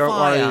mirror. small Don't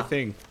worry a fire.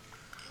 thing.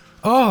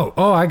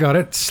 Oh, I got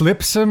it.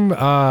 Slip some,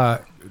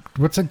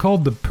 what's it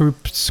called? The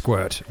poop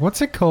squirt.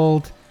 What's it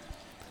called?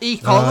 E.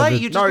 coli? the-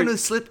 You're just No, going to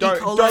slip E. don't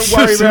coli?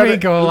 worry Some about E.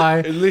 it.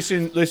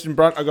 coli. Listen,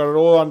 Brunt. I got it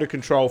all under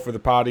control for the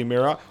party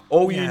mirror.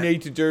 All you Yeah.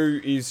 need to do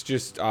is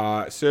just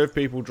serve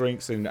people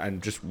drinks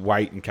and just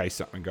wait in case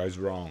something goes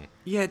wrong.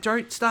 Yeah,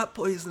 don't start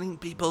poisoning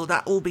people.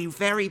 That will be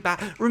very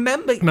bad.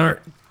 Remember, No.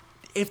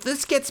 if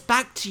this gets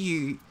back to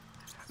you,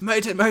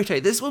 Moto,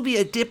 this will be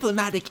a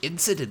diplomatic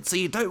incident, so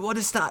you don't want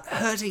to start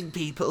hurting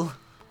people.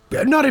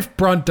 Not if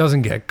Brunt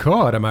doesn't get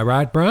caught. Am I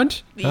right,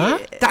 Brunt? Huh?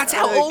 That's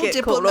how I don't all get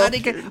caught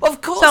diplomatic... often.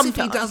 Of course, if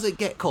he Sometimes. doesn't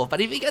get caught. But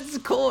if he gets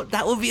caught,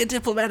 that will be a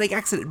diplomatic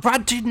accident.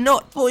 Brad, do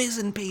not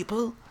poison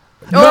people.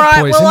 Not All right,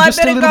 poison, well, I just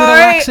a better little bit of go.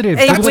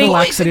 laxatives. He A little bit of winks-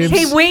 laxatives.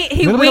 he little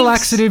bit of winks.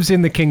 laxatives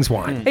in the king's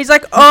wine. He's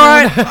like, all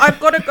right, I've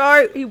got to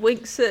go. He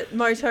winks at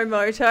Moto.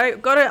 I've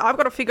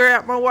got to figure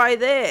out my way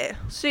there.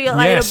 See you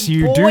later, Yes,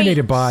 you do need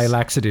to boys. buy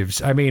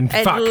laxatives. I mean,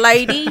 And fuck.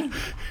 lady,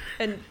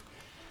 and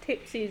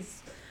tips his.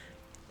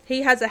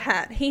 He has a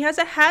hat. He has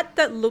a hat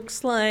that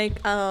looks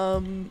like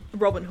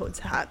Robin Hood's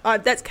hat.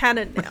 That's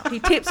canon now. He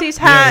tips his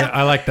hat. yeah,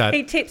 I like that.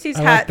 He tips his I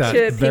like hat that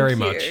to very Pink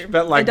much. Hue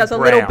But like and does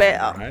brown, a little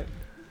better. right?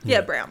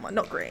 Yeah, brown one,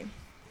 not green.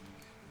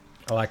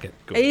 I like it.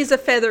 He is a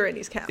feather in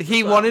his cap. He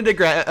as well. wanted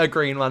a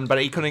green one, but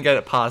he couldn't get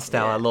it past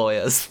our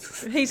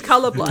lawyers. He's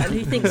colorblind.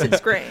 He thinks it's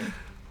green.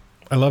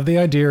 I love the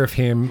idea of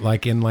him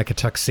like in like a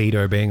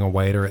tuxedo being a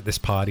waiter at this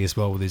party as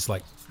well with his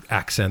like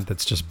accent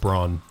that's just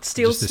brawn.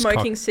 Still Just this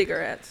smoking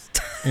cigarettes.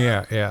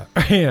 Yeah.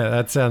 Yeah,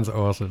 that sounds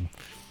awesome.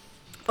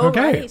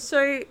 Okay. Alrighty,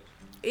 so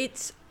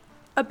it's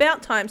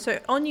about time. So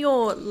on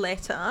your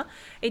letter,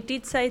 it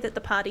did say that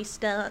the party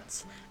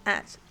starts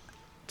at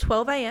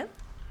 12 a.m.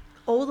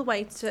 all the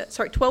way to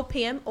 12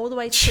 p.m. all the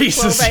way to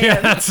Jesus, 12 yeah,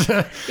 a.m. that's,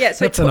 Yeah,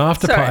 so that's an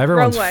after party.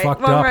 Everyone's wrong way,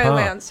 fucked wrong up, way huh?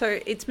 around. So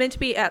it's meant to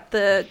be at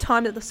the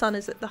time that the sun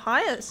is at the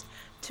highest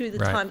to the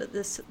Right. time that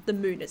the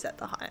moon is at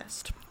the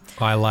highest.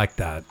 I like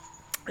that.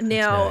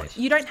 Now, nice.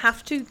 you don't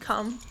have to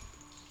come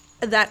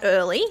that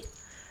early.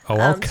 Oh,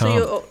 I'll So come.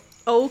 you're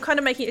all kind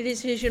of making a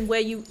decision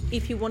where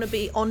if you want to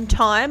be on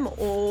time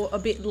or a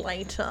bit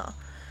later.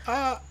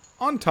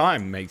 On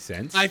time makes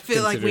sense. I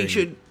feel like we considering-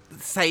 should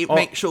Oh.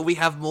 make sure we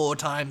have more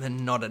time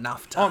than not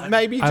enough time.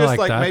 maybe I just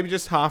like that. maybe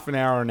just half an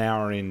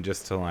hour in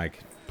just to like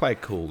play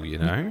it cool, you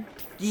know?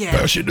 Yeah.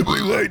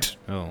 Fashionably late.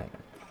 Oh.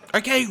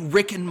 Okay,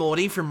 Rick and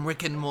Morty from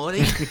Rick and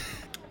Morty.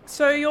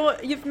 So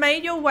you've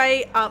made your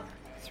way up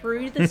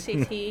through the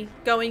city,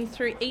 going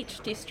through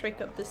each district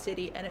of the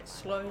city, and it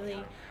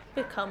slowly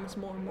becomes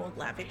more and more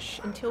lavish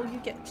until you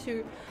get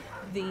to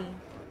the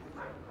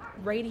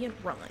Radiant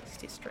Rise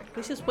district.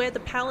 This is where the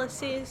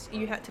palace is.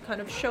 You had to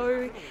kind of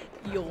show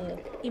your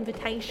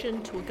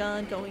invitation to a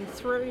guard going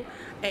through,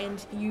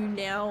 and you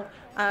now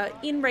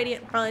in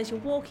Radiant Rise, you're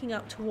walking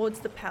up towards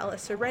the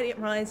palace. So Radiant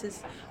Rise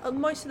is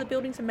most of the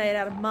buildings are made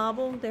out of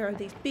marble. There are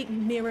these big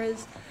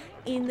mirrors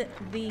in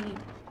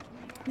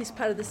this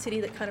part of the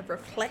city that kind of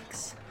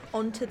reflects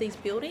onto these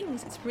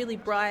buildings. It's really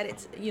bright.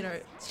 It's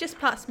it's just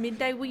past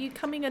midday. Were you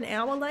coming an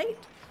hour late?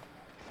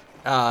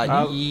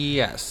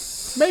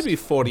 Yes. Maybe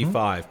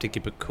 45 to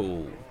keep it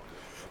cool.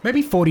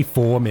 Maybe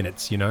 44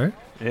 minutes, Yeah,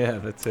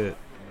 that's it.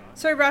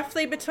 So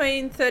roughly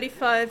between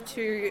 35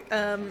 to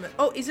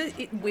is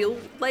it will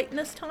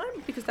lateness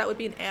time? Because that would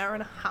be an hour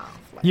and a half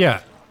late.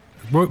 Yeah.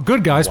 We're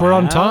good, guys. We're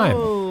on time.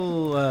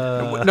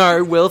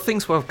 No, Will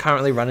thinks we're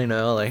currently running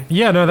early.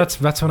 Yeah, no, that's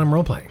what I'm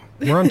role-playing.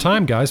 We're on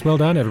time, guys. Well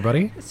done,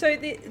 everybody. So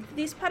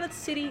this part of the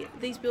city,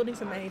 these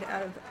buildings are made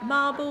out of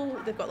marble.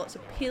 They've got lots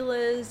of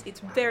pillars.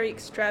 It's very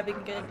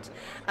extravagant.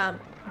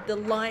 The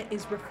light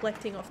is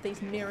reflecting off these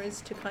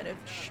mirrors to kind of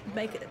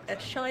make it a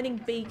shining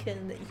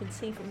beacon that you can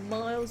see from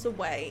miles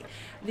away.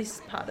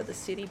 This part of the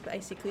city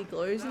basically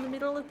glows in the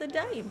middle of the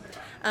day.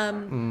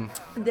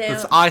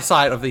 The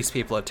eyesight of these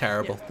people are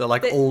terrible. Yeah. They're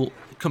like all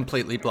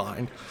completely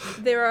blind.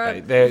 There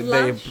are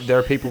There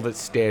are people that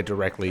stare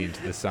directly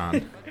into the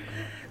sun.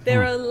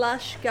 There are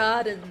lush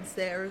gardens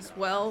there as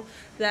well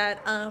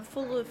that are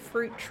full of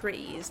fruit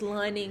trees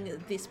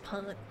lining this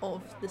part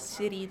of the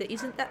city. There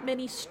isn't that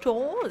many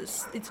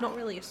stores. It's not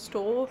really a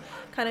store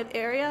kind of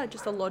area,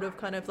 just a lot of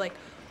kind of like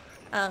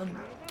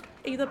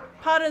either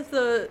part of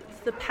the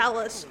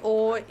palace,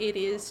 or it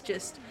is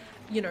just,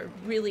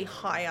 really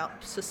high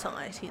up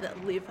society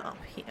that live up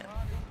here.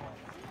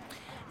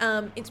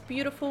 It's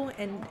beautiful,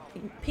 and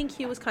Pink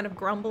Hue was kind of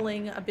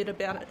grumbling a bit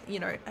about it,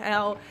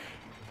 how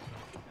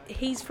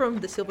he's from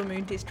the Silver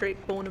Moon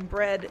district, born and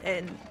bred,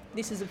 and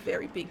this is a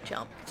very big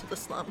jump to the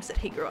slums that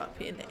he grew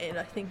up in, and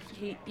I think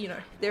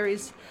there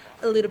is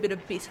a little bit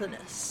of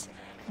bitterness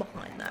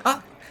behind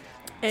that.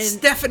 And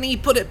Stephanie,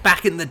 put it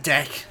back in the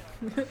deck.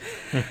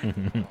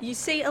 you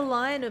see a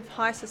line of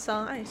high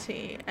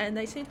society, and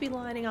they seem to be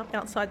lining up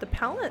outside the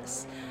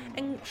palace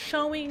and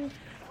showing,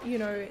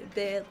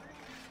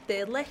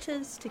 their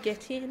letters to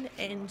get in,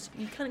 and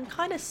you can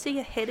kind of see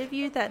ahead of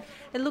you that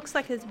it looks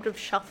like there's a bit of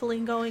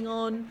shuffling going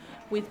on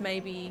with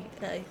maybe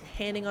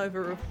handing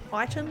over of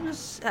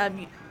items.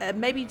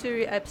 Maybe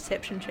do a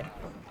perception check.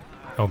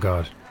 Oh,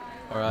 God.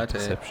 All right,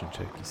 Perception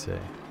check, you say.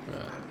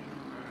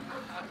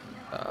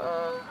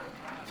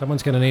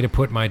 Someone's going to need to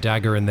put my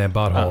dagger in their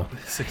butthole.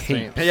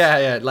 16.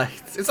 Yeah, like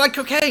it's like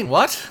cocaine.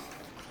 What?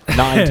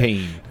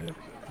 19.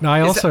 No,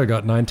 I also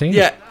got 19.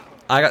 Yeah,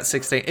 I got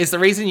 16. Is the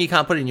reason you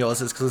can't put in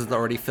yours is because it's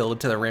already filled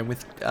to the rim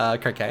with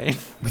cocaine?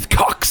 With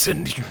cocks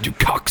and you do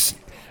cocks.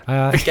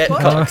 Get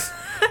cocks.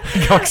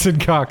 Cocks and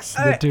cocks.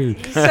 The two.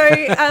 So,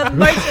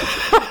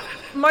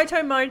 Moto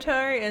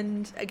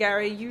and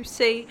Gary, you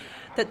see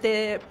that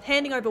they're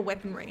handing over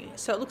weaponry.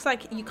 So it looks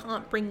like you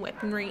can't bring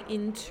weaponry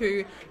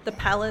into the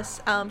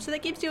palace. So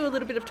that gives you a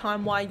little bit of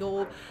time while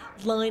you're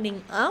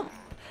lining up.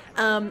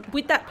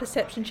 With that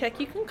perception check,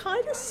 you can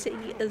kind of see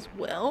as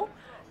well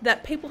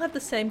that people have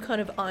the same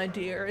kind of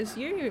idea as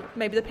you.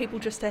 Maybe the people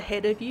just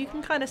ahead of you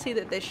can kind of see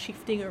that they're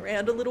shifting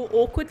around a little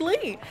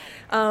awkwardly.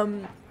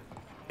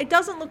 It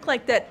doesn't look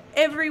like that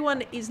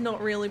everyone is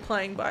not really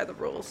playing by the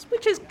rules,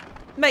 which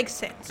makes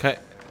sense. Okay.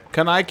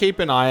 Can I keep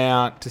an eye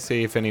out to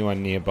see if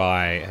anyone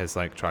nearby has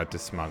tried to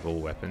smuggle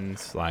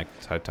weapons,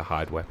 to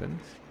hide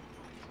weapons?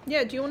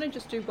 Yeah, do you want to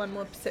just do one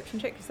more perception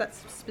check, because that's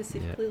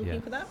specifically looking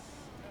for that?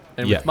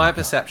 And with my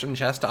perception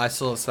chest, I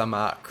saw some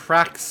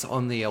cracks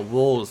on the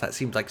walls that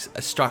seemed like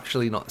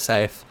structurally not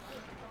safe.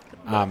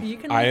 You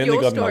can I live only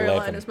your got an storyline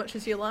 11. as much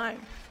as you like.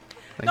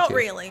 Thank you.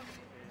 Really.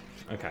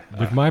 Okay.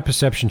 With my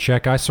perception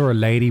check, I saw a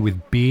lady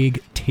with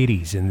big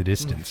titties in the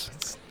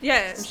distance.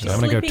 Yeah, she's I'm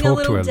gonna go slipping a talk to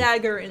little her.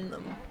 dagger in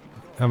them.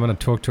 I'm going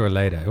to talk to her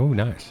later. Oh,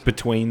 nice.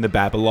 Between the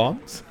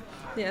Babylons?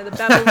 Yeah, the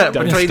Babylon.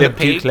 Don't Between the step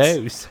too peaks.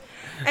 close.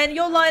 And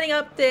you're lining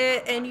up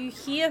there, and you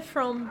hear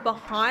from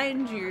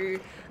behind you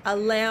a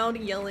loud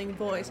yelling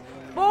voice.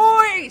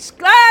 Boys,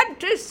 glad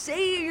to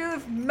see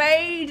you've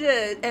made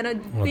it. And a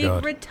big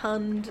God.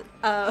 rotund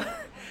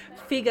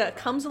figure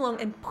comes along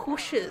and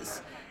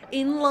pushes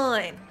in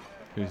line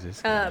Who's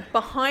this guy?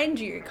 behind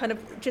you, kind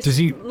of just Does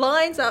he-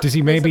 lines up. Does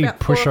he There's maybe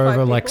about 4 push or 5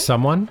 over like people.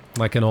 someone?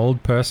 Like an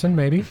old person,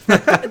 maybe?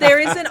 There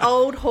is an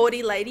old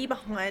haughty lady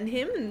behind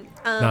him.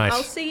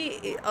 Nice.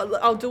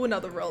 I'll do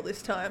another roll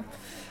this time.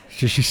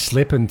 Does she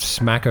slip and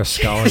smack her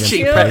skull against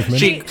She- the pavement?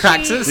 She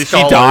cracks her Does she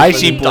skull die? open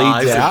She and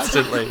bleeds dies out?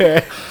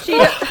 instantly.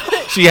 She,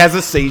 She has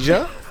a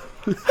seizure?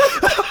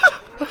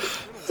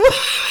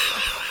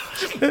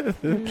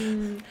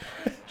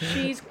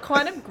 she's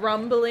kind of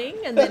grumbling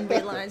and then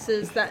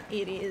realizes that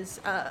it is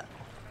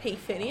P.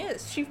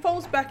 Phineas. She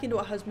falls back into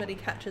her husband. He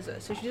catches her,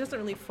 so she doesn't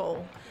really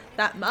fall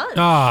that much.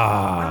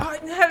 Ah.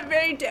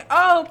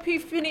 Oh, P.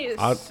 Phineas.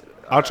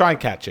 I'll try and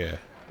catch her.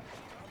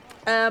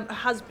 Her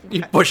husband.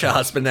 You push her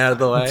husband out of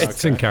the way.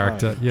 It's in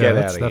character. Yeah, Get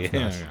that's, out of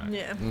that's here.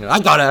 nice. Yeah. I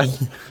got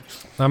her.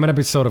 I'm gonna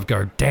be sort of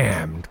go,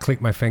 damn,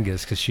 click my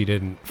fingers because she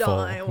didn't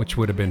fall, Die or, which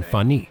would have been you know.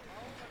 funny.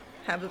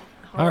 Have a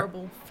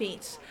horrible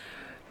fit.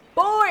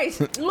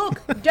 Boys,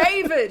 look,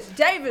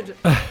 David,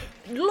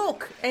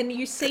 look, and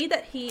you see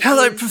that he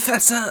Hello, is,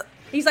 Professor.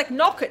 He's like,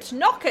 knock it,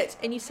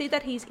 and you see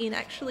that he's in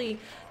actually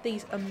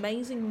these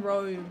amazing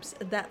robes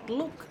that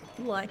look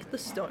like the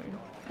stone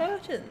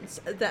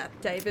curtains that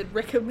David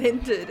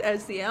recommended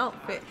as the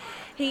outfit.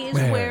 He is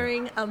Man.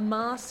 wearing a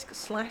mask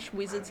 /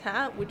 wizard's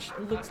hat, which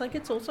looks like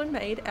it's also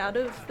made out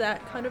of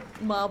that kind of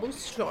marble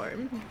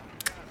stone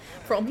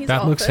from his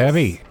That office. looks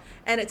heavy.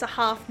 And it's a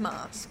half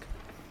mask.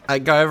 I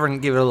go over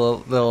and give it a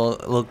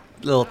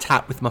little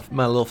tap with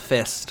my little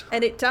fist.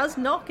 And it does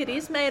knock. It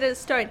is made of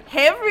stone.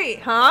 Heavy,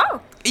 huh?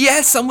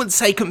 Yeah, some would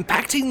say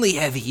compactingly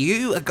heavy.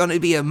 You are going to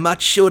be a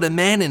much shorter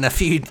man in a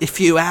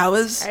few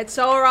hours. It's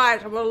all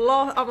right. I'm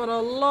on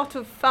a lot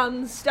of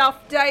fun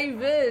stuff,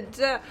 David.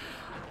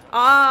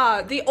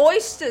 The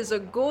oysters are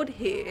good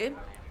here.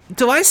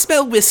 Do I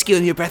smell whiskey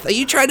on your breath? Are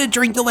you trying to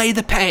drink away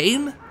the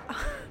pain?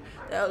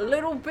 A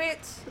little bit.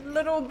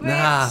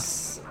 Nah.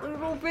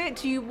 Little bit.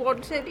 Do you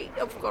want any?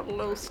 I've got a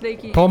little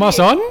sneaky.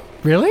 Parmesan?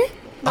 Really?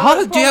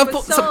 Oh, do you have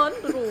some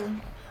little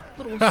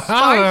Oh,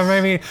 spice?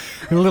 maybe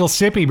a little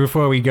sippy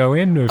before we go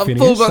in, a Phineas.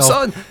 full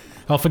Parmesan?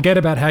 I'll forget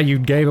about how you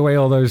gave away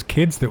all those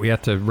kids that we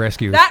had to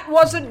rescue. That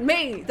wasn't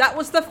me. That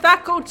was the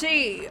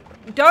faculty.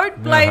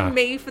 Don't blame Uh-huh.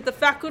 me for the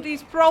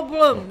faculty's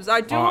problems.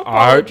 I do I hope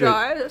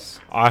apologize.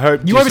 I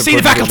hope You oversee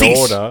the discipline's in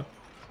faculties. order.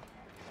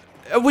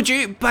 Would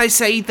you by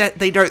say that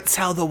they don't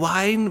sell the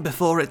wine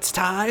before it's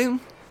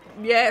time?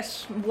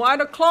 Yes,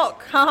 1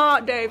 o'clock. Haha,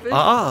 David.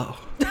 Oh.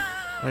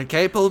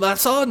 Okay, pull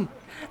that on.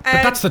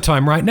 But that's the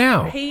time right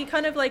now. He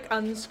kind of like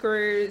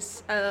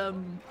unscrews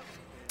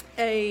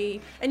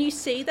and you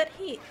see that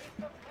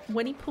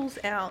when he pulls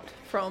out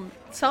from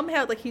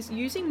somehow, like, he's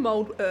using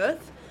mold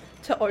earth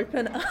to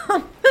open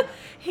up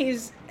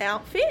his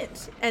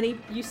outfit, and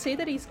you see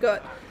that he's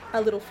got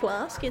a little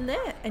flask in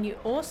there, and you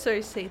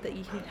also see that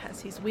he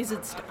has his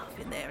wizard stuff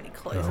in there, and he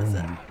closes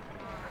it,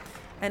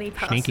 and he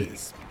passes Sneaky.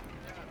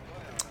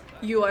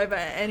 you over,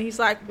 and he's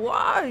like,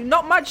 "Whoa,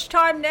 not much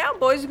time now,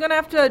 boys. You're gonna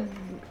have to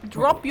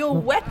drop your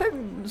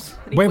weapons."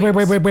 And he Wait, winks.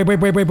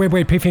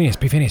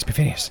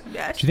 Phineas.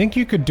 Yes? Do you think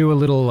you could do a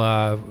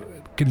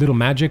little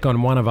magic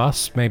on one of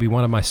us, maybe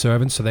one of my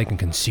servants, so they can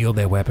conceal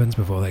their weapons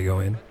before they go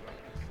in?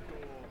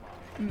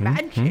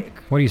 Magic.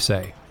 What do you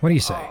say?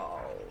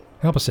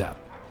 Help us out.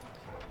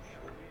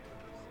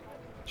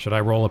 Should I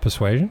roll a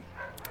persuasion?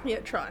 Yeah,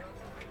 try.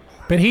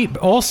 But he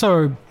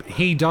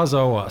does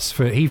owe us.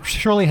 He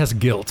surely has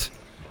guilt.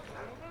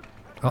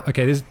 Oh,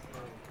 okay,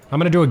 I'm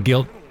going to do a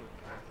guilt.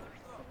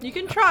 You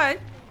can try.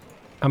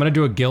 I'm going to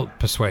do a guilt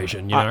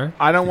persuasion, you know?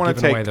 I don't for want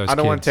to giving away take. those I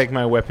don't want kids. to take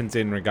my weapons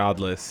in,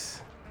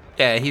 regardless.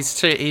 Yeah,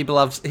 he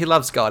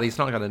loves God. He's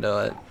not going to do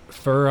it.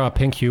 For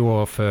Pink Hue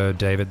or for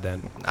David,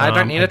 then? I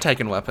don't need to take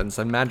in weapons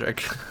and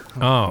magic.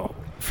 Oh,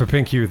 for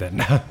Pink Hue,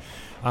 then.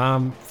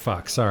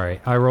 Fuck,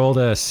 sorry. I rolled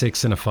a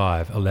 6 and a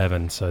 5,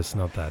 11, so it's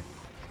not that.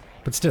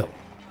 But still.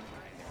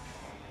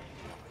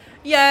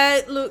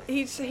 Yeah, look,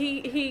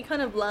 he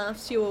kind of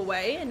laughs you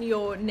away, and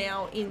you're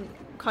now in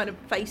kind of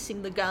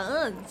facing the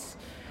guards.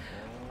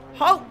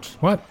 Halt!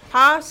 What?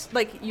 Pass!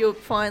 Like, you're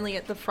finally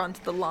at the front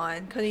of the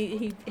line, because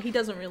he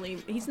doesn't really,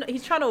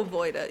 he's trying to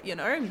avoid it, you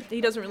know? He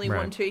doesn't really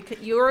want to.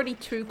 You're already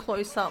too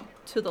close up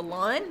to the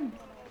line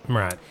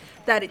Right.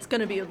 that it's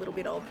going to be a little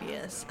bit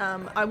obvious.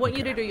 I want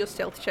you to do your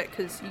stealth check,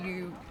 because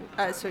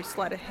so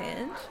sleight of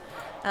hand,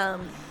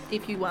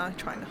 if you are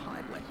trying to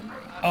hide weapons.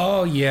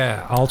 Oh,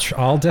 yeah.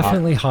 I'll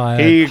definitely hide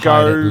Here you at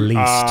go,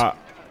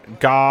 least.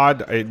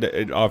 guard.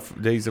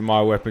 These are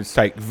my weapons.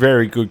 Take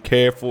very good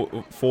care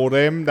for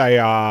them. They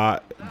are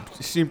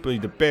simply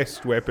the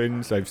best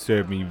weapons. They've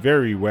served me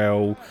very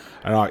well,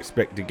 and I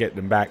expect to get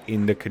them back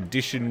in the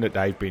condition that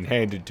they've been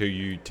handed to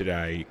you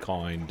today,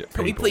 kind people.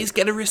 Can we please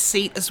get a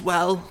receipt as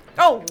well?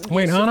 Oh,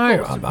 Wait, yes, aren't of I-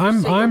 course, a I'm-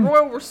 receipt, I'm- a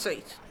royal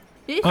receipt.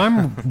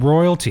 I'm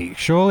royalty.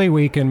 Surely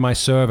my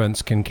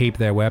servants can keep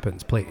their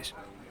weapons, please.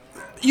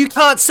 You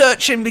can't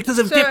search him because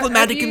of Sir,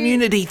 diplomatic have you-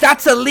 immunity.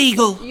 That's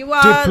illegal. You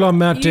are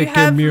Diplomatic you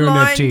have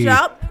immunity. lined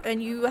up,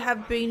 and you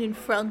have been in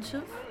front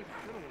of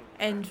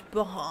and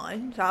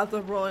behind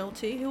other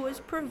royalty who has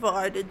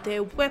provided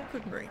their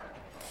weaponry.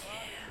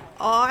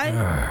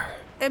 I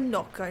am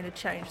not going to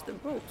change the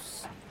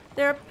rules.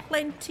 There are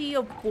plenty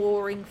of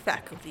boring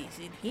faculties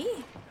in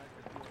here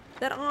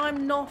that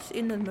I'm not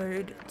in the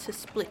mood to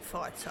split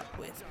fights up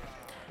with.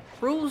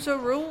 Rules are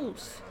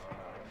rules.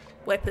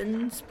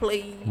 Weapons,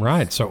 please.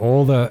 Right, so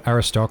all the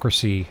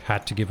aristocracy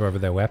had to give over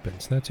their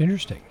weapons. That's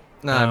interesting.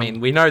 No, I mean,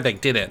 we know they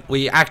didn't.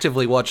 We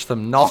actively watched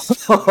them not.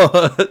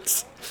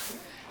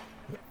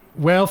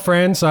 Well,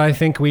 friends, I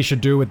think we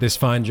should do what this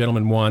fine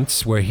gentleman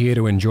wants. We're here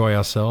to enjoy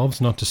ourselves,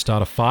 not to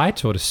start a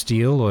fight or to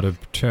steal or to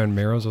turn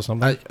mirrors or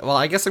something. Well,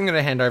 I guess I'm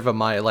gonna hand over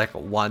my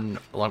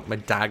my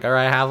dagger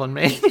I have on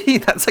me.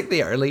 That's like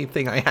the only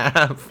thing I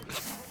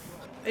have.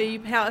 You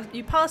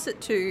pass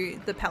it to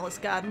the palace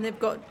guard, and they've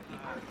got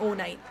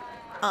ornate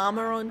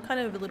armor on, kind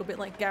of a little bit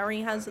like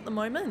Gary has at the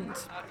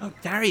moment. Oh,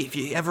 Gary, if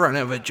you ever run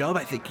out of a job,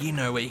 I think you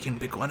know where you can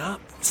pick one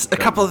up. It's a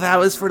couple of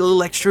hours for a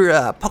little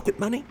extra pocket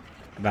money.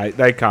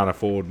 They can't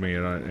afford me, I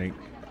don't think.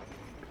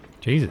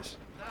 Jesus.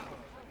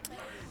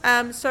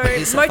 So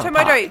It's a Moto fun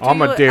Moto, part.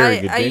 I'm a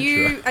daring are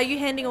you adventurer.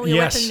 handing all your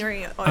Yes.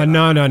 weaponry over?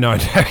 No.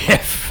 Yeah,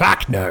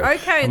 fuck no.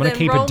 Okay, I'm gonna then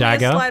keep roll a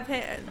dagger. me a sleight of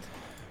hand.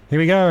 Here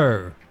we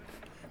go.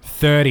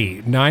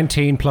 30.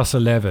 19 plus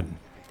 11.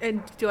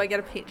 And do I get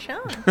a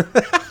picture?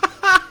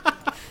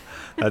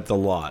 That's a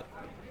lot.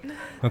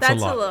 That's a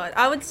lot.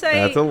 I would say.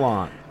 That's a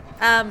lot.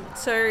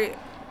 So,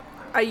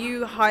 are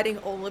you hiding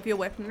all of your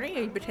weaponry?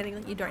 Are you pretending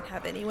that you don't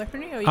have any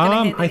weaponry? Or are you gonna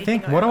hand I think,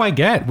 anything what do over? I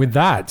get with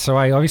that? So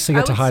I obviously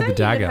get to hide the I would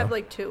say dagger. you could have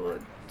like two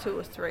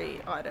or three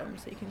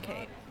items that you can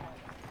keep.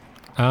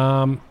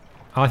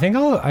 I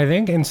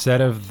think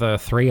instead of the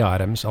 3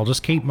 items, I'll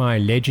just keep my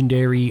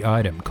legendary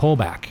item,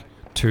 callback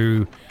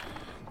to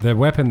the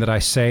weapon that I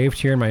saved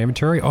here in my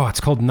inventory. Oh, it's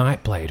called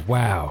Nightblade.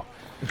 Wow.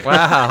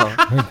 Wow.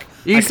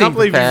 You I seem can't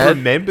believe you prepared.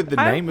 remembered the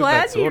I'm name of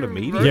glad that sword you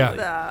immediately. wrote Yeah.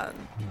 that.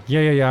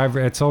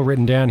 Yeah. It's all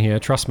written down here.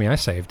 Trust me, I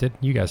saved it.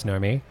 You guys know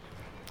me.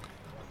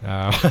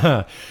 Yeah,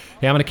 I'm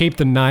going to keep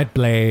the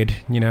Nightblade,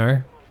 you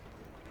know.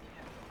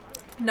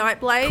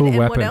 Nightblade Cool and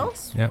weapon. what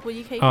else? Yep. Will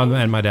you keep?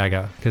 And my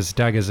dagger, because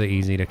daggers are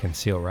easy to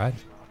conceal, right?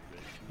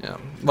 Yeah.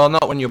 Well,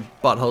 not when your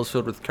butthole's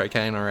filled with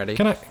cocaine already.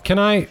 Can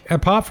I,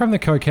 apart from the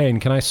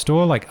cocaine, can I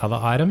store, like, other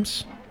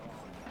items?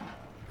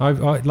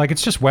 Like,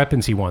 it's just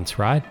weapons he wants,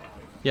 right?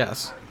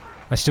 Yes.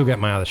 I still get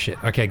my other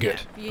shit. Okay, good.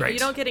 Great.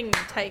 You're not getting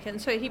taken.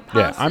 So he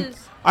Yeah,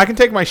 passes. I can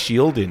take my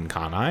shield in,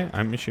 can't I?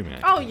 I'm assuming.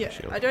 Oh can take yeah, the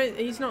shield. I don't.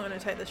 He's not going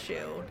to take the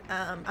shield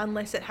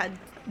unless it had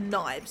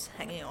knives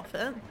hanging off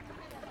it.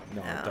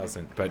 No, it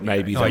doesn't. But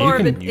maybe Oh, they you use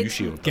can- a new it's-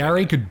 shield.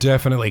 Gary could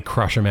definitely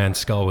crush a man's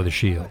skull with a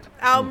shield.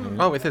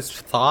 Oh, with his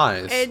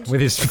thighs. And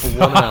With his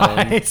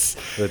watermelon. thighs.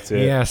 That's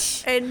it.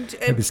 Yes. and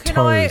With his can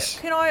toes.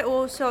 I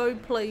also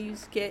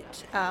please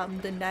get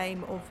the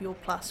name of your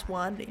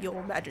 +1,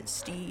 Your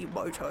Majesty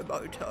Moto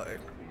Moto?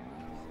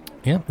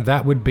 Yeah,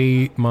 that would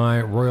be my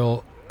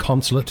royal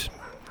consulate,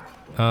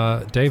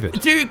 David.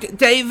 Duke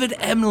David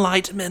M.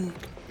 Lightman.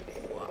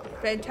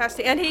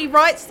 Fantastic. And he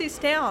writes this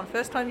down.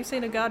 First time you've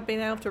seen a guard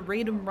being able to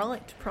read and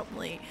write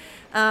properly.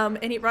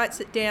 And he writes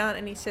it down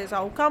and he says,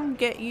 I'll come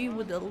get you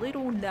with a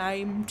little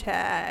name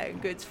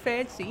tag. It's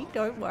fancy,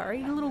 don't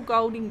worry. A little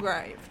gold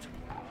engraved.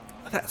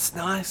 That's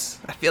nice.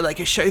 I feel like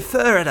a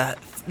chauffeur at a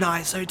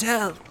nice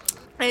hotel.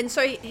 And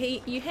so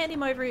you hand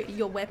him over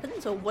your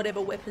weapons or whatever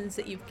weapons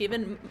that you've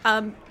given.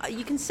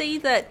 You can see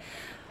that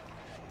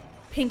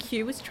Pink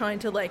Hugh was trying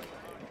to,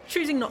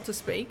 choosing not to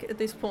speak at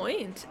this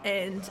point.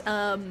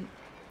 And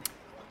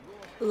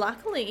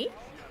luckily,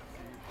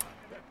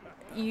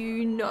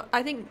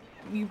 I think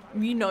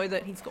you know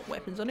that he's got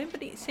weapons on him,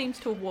 but he seems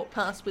to have walked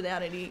past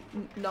without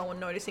no one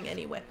noticing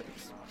any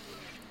weapons.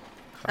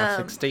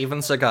 Classic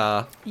Steven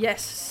Cigar.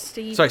 Yes,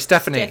 Stephanie.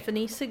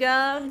 Stephanie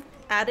Cigar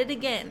at it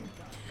again.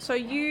 So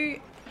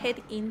you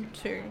head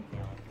into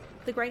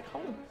the Great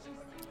Hall,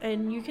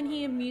 and you can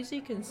hear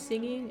music and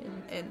singing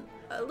and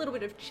a little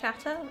bit of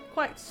chatter,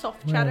 quite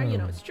soft chatter. You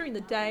know, it's during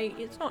the day.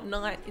 It's not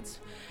night. It's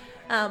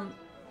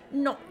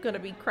not going to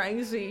be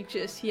crazy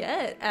just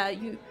yet.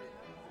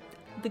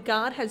 The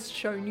guard has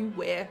shown you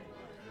where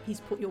he's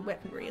put your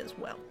weaponry as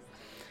well.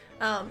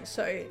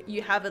 So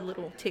you have a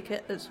little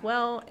ticket as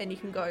well, and you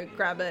can go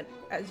grab it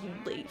as you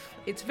leave.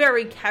 It's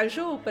very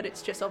casual, but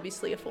it's just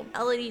obviously a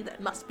formality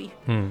that must be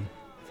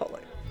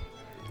followed.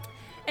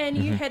 And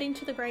you head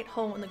into the Great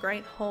Hall, and the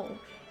Great Hall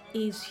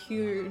is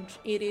huge.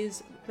 It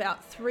is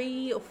about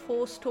 3 or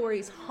 4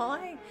 stories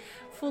high,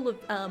 full of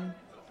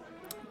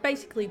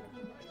basically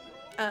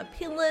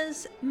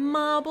pillars,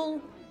 marble.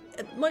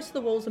 Most of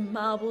the walls are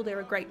marble. There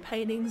are great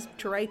paintings,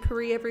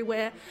 drapery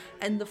everywhere,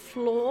 and the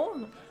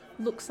floor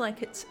looks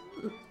like it's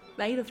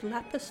made of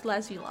lapis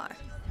lazuli.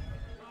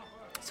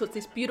 So it's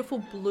this beautiful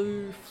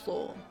blue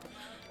floor.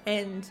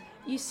 And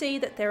you see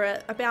that there are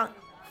about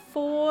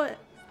 4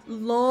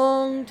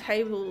 long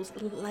tables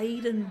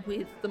laden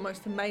with the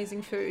most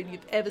amazing food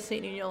you've ever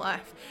seen in your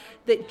life.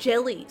 That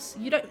jellies,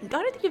 I don't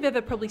think you've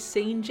ever probably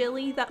seen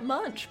jelly that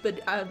much, but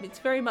it's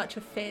very much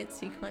a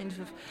fancy kind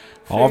of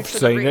food I've for the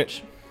seen rich.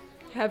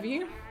 it. Have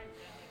you?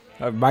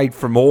 Made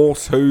from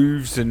horse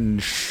hooves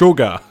and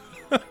sugar.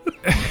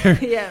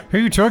 Yeah. Who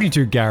are you talking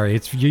to, Gary?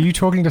 Are you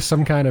talking to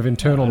some kind of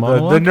internal The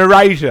monologue?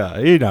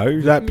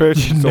 narrator, that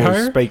person's No?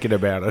 always speaking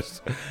about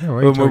us. Yeah, what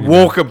are you When we're talking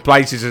walking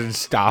places and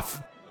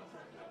stuff.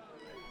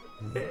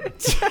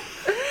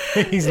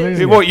 He's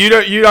losing What, you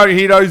don't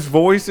hear those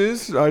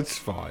voices? That's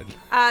fine.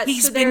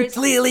 He's So there been is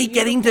clearly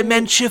getting beautiful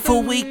dementia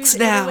for food weeks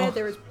now. everywhere.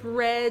 There is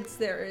breads,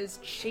 there is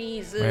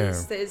cheeses,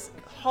 Wow. there's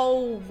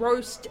whole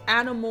roast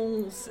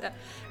animals,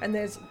 and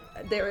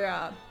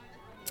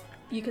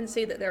you can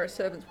see that there are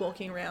servants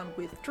walking around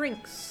with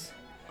drinks.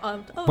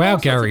 Wow, all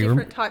sorts Gary, of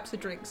different types of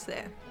drinks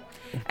there.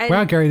 And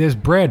Wow, Gary, there's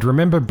bread.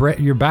 Remember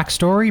your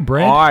backstory,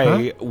 bread?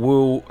 I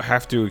will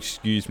have to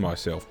excuse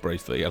myself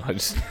briefly, and I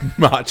just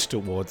march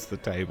towards the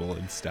table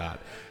and start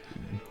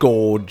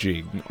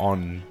gorging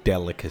on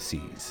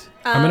delicacies.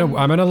 I'm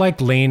gonna like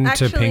lean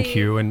to Pink actually-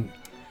 Hue and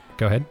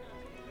go ahead.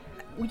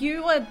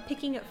 you are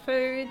picking at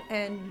food,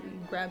 and you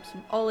grab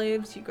some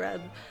olives, you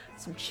grab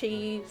some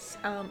cheese,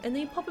 and then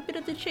you pop a bit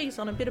of the cheese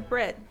on a bit of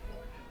bread.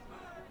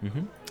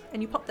 Mm-hmm.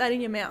 And you pop that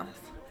in your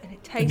mouth, and it You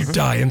tastes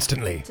die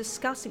instantly.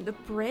 disgusting. The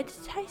bread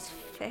tastes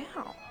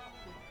foul.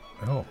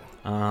 Oh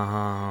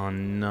Oh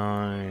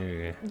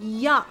no!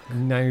 Yuck.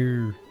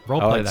 no!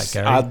 Roleplay Oh, that, it's-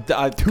 Gary.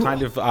 I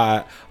kind of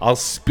I'll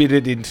spit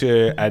it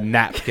into a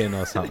napkin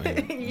or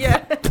something.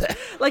 Yeah.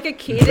 Like a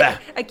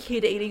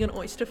kid eating an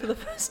oyster for the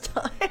first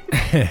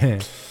time.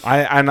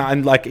 I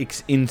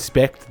like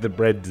inspect the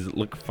bread. Does it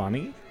look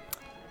funny?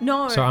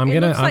 No, So I'm it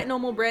gonna- looks I'm- like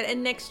normal bread,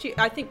 and next to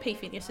I think P.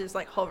 Phineas is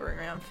like hovering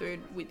around food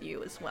with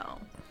you as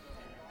well.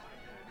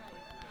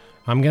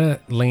 I'm gonna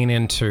lean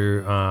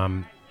into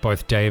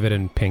both David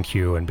and Pink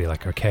Hue and be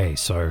like, okay,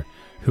 so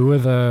who are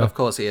the Of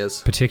course he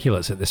is.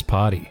 particulars at this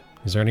party?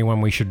 Is there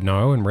anyone we should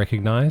know and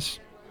recognize?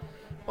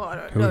 Well, I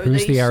don't know.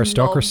 Who's the these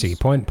aristocracy?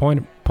 knobs.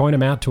 Point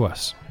them out to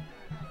us.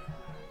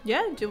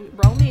 Yeah,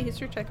 roll me a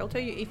history check. I'll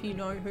tell you if you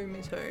know whom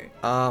is who.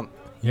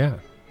 Yeah.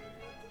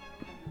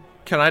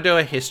 Can I do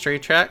a history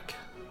check?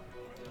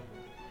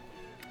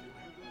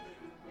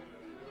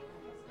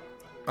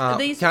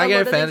 These- Can I a get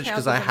lot of these advantage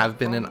because I houses are have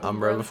been in from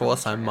Umbra Umbra, before,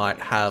 from so I might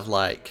Australia. have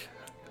like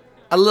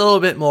a little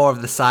bit more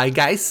of the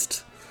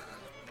Zeitgeist.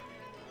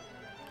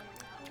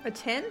 A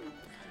 10?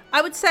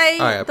 I would say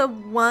Oh, yeah. the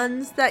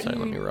ones that Sorry,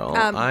 you let me roll.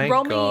 I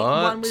roll me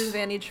got one with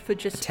advantage for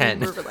just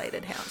 10.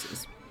 Umbra-related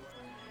houses.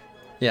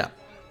 Yeah.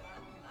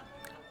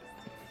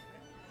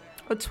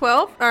 A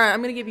 12? Alright,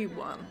 I'm going to give you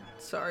one.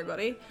 Sorry,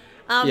 buddy.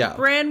 Yeah.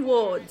 Bran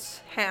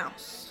Ward's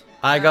house.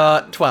 I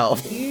got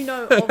 12. You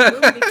know of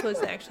them because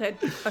they actually had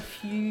a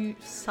few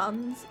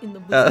sons in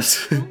the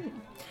Yes. Wizards.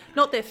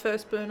 Not their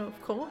firstborn, of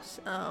course,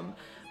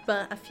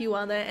 but a few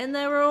other. And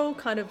they were all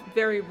kind of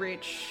very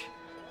rich,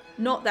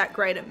 not that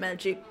great at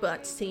magic,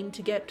 but seemed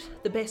to get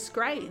the best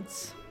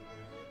grades.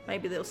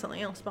 Maybe there was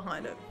something else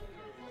behind it.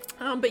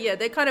 But yeah,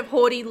 they're kind of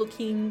haughty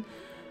looking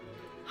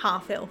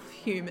half-elf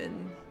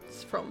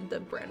humans from the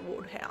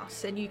Branward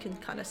house, and you can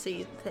kind of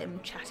see them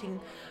chatting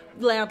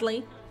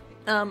loudly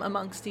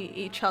amongst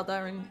each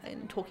other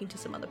and talking to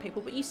some other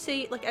people. But you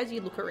see, like, as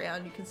you look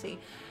around, you can see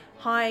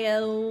high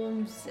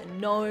elves and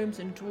gnomes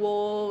and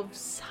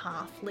dwarves,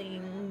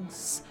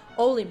 halflings,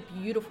 all in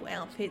beautiful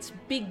outfits,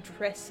 big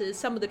dresses.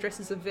 Some of the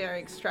dresses are very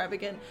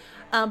extravagant,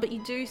 but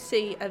you do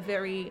see a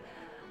very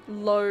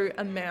low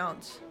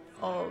amount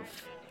of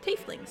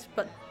tieflings,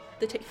 but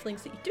the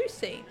tieflings that you do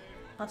see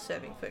are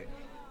serving food.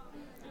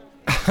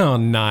 Oh,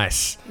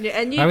 nice. Yeah,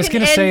 and you I was can-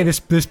 going to say and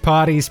this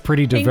party's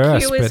pretty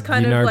diverse, Pink Hue is but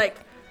kind you of know, like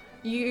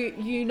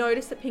you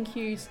notice that Pink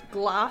Hue's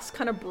glass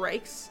kind of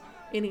breaks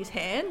in his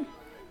hand, and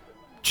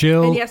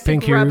chill, he has to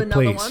Pink grab Hue,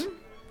 another please. one.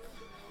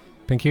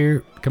 Pink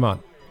Hue, come on.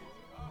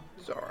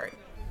 Sorry.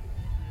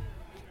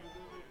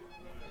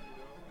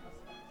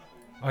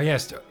 Oh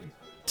yes,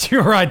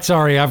 you're right.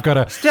 Sorry, I've got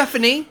a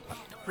Stephanie,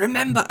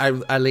 remember,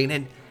 I lean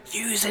in.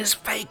 Use his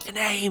fake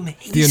name.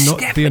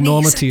 the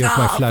enormity of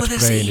my flat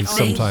brain is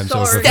sometimes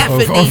sorry.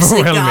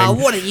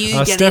 overwhelming. What are you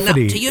getting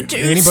Stephanie, up to? You do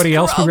anybody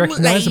else we strong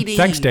recognize? lady.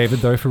 Thanks, David,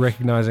 though, for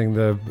recognizing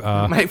the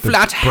My the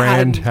flat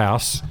brand hand.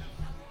 house.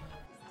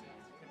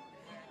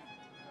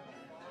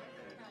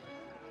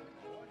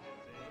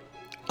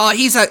 Oh,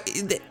 he's a.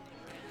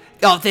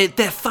 Oh, they're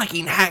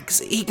fucking hacks.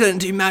 He couldn't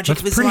do magic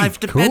That's if his pretty life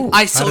depended. cool.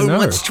 I I saw don't him know.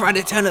 once try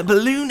to turn a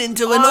balloon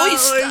into an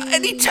oyster,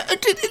 and he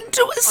turned it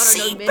into a I sea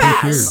don't know many of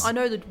them. bass. I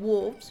know the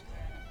dwarves.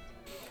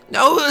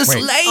 No, it was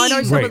Wait. lame. I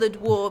know some Wait. of the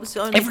dwarves.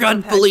 I know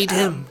Everyone some have bullied had,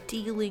 him.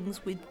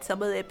 Dealings with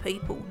some of their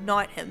people.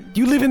 Knight him.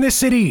 You live in this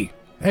city,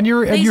 and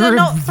you're These are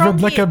not from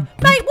like here.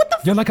 a Mate, what the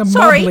you're like a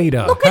Sorry, mob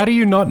leader. look How at- do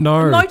you not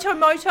know?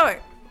 Moto.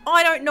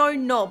 I don't know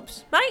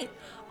knobs, mate.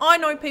 I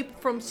know people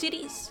from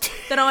cities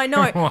that I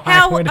know. Why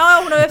How would-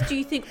 on earth do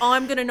you think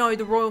I'm going to know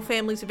the royal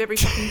families of every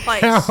fucking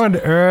place? How on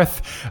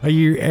earth are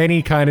you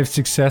any kind of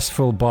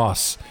successful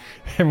boss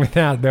and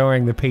without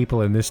knowing the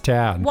people in this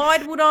town? Why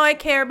would I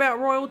care about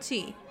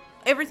royalty?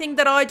 Everything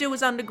that I do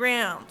is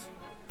underground.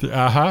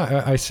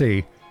 I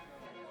see.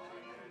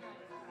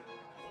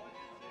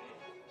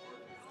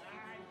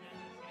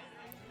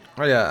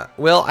 Oh, yeah.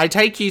 Well, I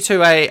take you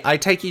to a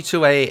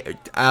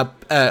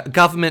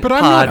government But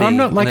party I'm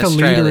not like in a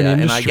leader in Australia, and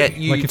I industry. get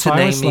you Like, if to I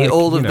name was me like,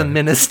 all you of the know,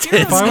 ministers.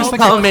 if I was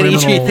like How a many do you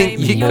criminal think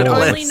you lord, could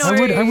only list?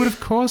 know- I would of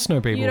course know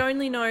people. You'd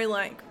only know,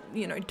 like,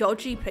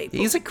 dodgy people.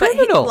 He's a But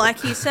criminal. like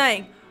he's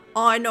saying,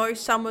 I know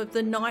some of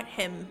the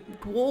Nighthem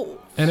dwarves.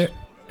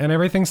 And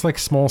everything's like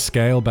small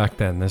scale back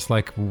then. There's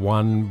like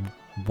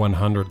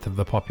 1/100th of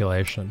the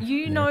population.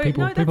 You know,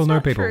 people. no, that's People know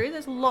not people. true.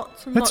 There's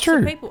lots and That's lots true.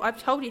 of people.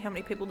 I've told you how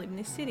many people live in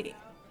this city.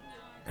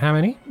 How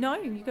many? No,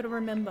 you got to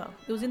remember.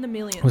 It was in the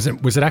millions.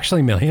 Was it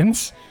actually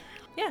millions?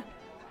 Yeah.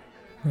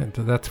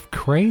 That's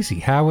crazy.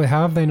 How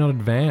have they not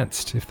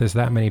advanced if there's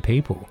that many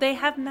people? They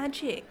have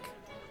magic.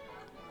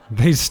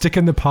 They stick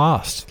in the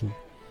past.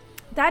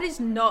 That is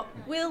not...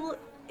 Will,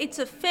 it's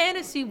a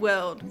fantasy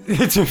world.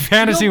 It's a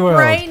fantasy Your world.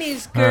 brain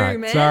is goo, All right,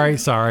 man.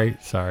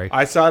 Sorry.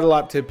 I sidle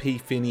up to P.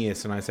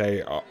 Phineas and I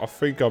say, I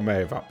think I may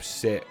have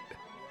upset,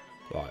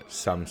 like,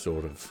 some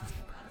sort of...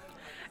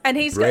 And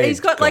he's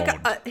Bread got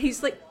like god.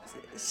 he's like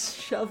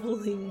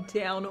shoveling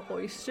down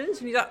oysters,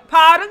 and he's like,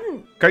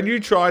 "Pardon." Can you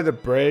try the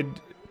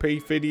bread, P.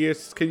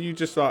 Phineas? Can you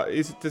just, like,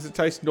 does it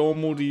taste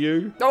normal to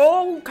you?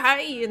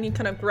 Okay, and he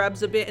kind of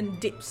grabs a bit and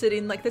dips it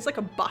in. Like there's like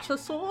a butter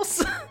sauce,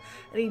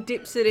 and he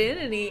dips it in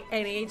and he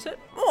eats it.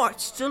 Oh,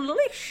 it's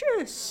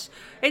delicious!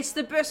 It's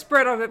the best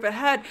bread I've ever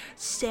had.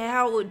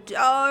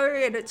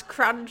 Sourdough, and it's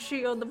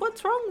crunchy on the.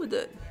 What's wrong with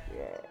it?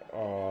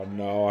 Oh,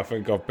 no, I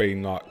think I've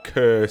been, like,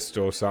 cursed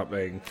or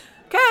something.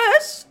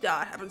 Cursed?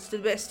 That happens to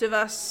the best of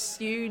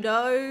us. You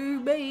know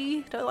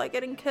me. Don't like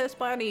getting cursed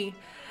by any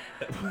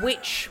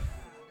witch.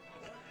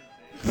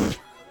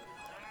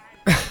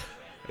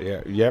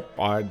 Yeah, yep,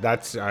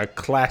 that's a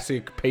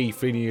classic P.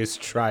 Phineas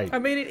trait. I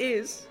mean, it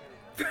is.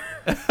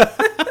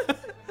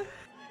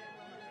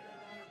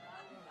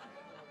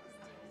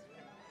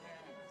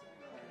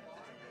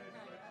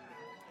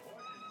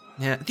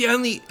 Yeah, the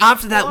only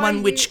after that Why one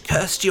you- which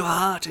cursed your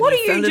heart and What you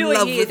are you fell in doing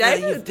love here, with her,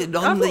 David? you've been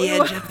I on thought the you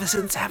edge were- ever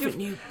since, haven't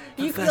you,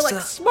 You feel Professor?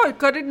 like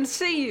smoke. I didn't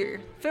see you.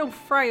 Feel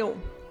frail.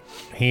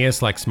 He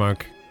is like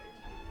smoke.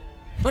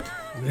 What?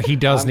 He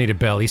does need a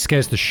bell. He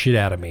scares the shit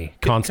out of me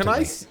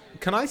constantly.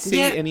 Can I see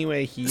Yeah.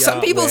 anywhere here?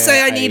 Some people where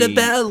say I need a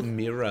bell.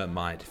 Mirror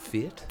might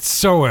fit. It's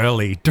so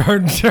early.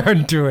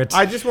 Don't do it.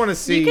 I just want to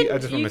see. You can, I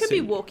just you want to can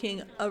see. be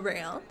walking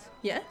around,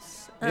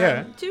 yes.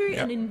 Yeah, Do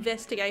yeah. an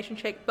investigation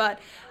check, but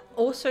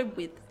also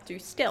do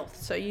stealth.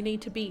 So you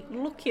need to be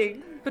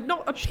looking, but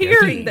not appearing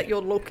Stealthy. that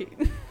you're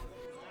looking.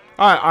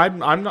 I'm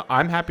not.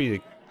 I'm happy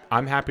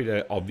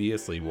to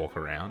obviously walk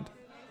around.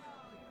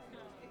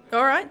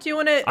 All right. Do you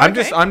want to? I'm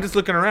just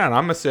looking around.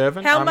 I'm a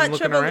servant. How I'm much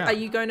looking of a around. are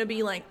you going to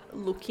be like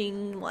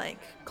looking, like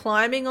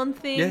climbing on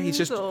things? Yeah, he's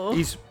just or?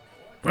 he's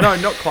no,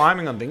 not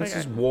climbing on things. Okay.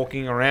 Just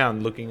walking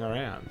around, looking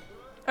around.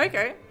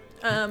 Okay.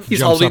 He's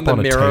Jumps holding up the on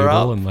a mirror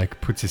table up. and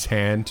like puts his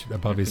hand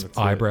above his That's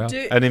it. eyebrow.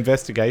 An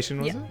investigation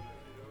was Yeah. it?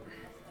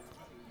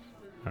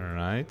 All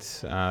right.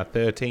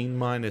 13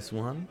 minus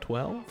 1,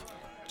 12.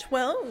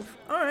 12.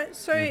 All right.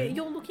 So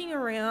you're looking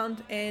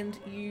around and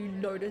you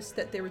notice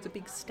that there is a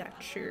big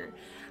statue,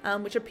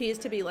 which appears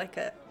to be like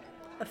a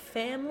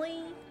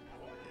family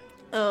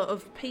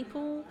of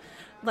people.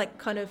 Like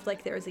kind of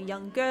like there is a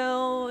young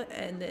girl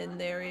and then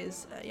there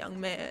is a young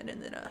man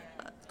and then a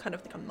kind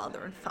of like a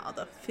mother and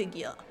father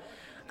figure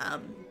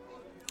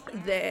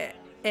there.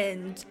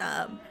 And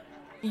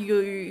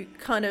you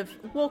kind of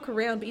walk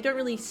around, but you don't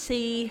really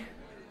see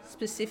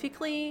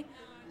specifically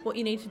what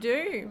you need to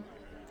do.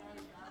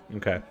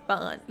 Okay.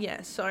 But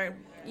yeah, so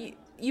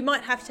you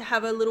might have to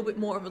have a little bit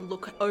more of a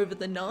look over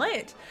the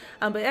night.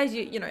 But as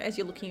as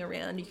you're looking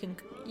around,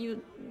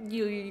 you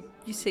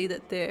see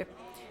that there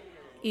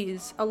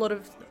is a lot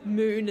of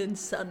moon and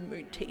sun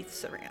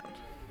motifs around.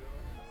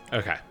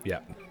 Okay. Yeah.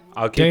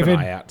 I'll keep David? an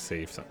eye out to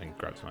see if something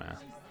grabs my eye.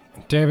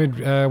 David,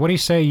 what do you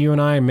say you and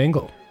I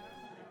mingle?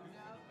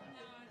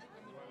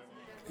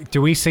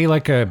 Do we see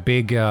like a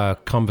big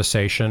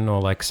conversation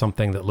or like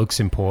something that looks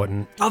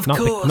important? Of not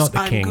course, not the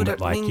I'm king, good but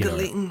at like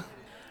mingling.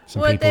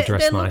 some people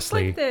dressed there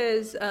nicely. looks like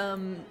there's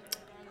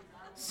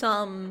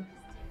some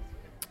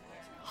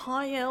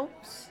high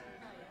elves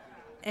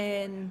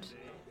and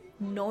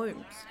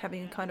gnomes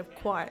having a kind of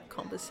quiet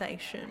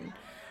conversation.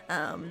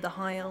 The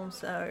high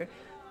elves are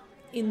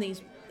in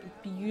these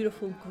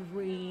beautiful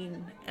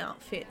green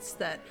outfits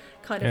that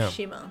kind of Yeah.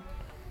 shimmer.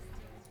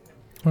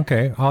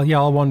 Okay,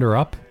 I'll wander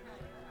up.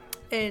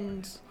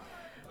 And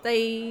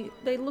they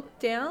look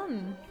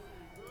down.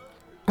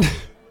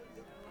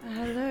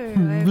 Hello.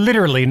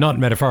 Literally, not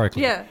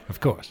metaphorically. Yeah.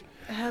 Of course.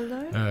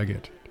 Hello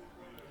Good.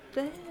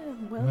 there.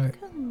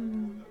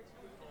 Welcome.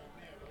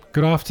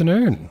 Good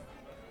afternoon.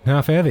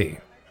 How fare thee?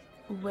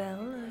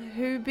 Well,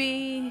 who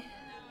be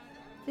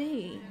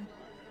thee?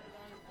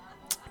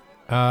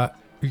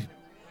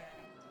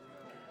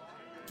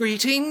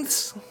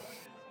 Greetings.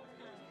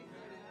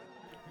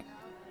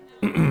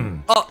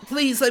 Oh,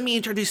 please let me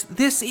introduce.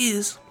 This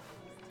is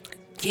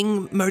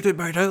King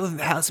Motomoto of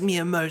the House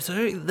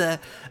Miyamoto, the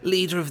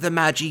leader of the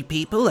Magi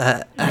people,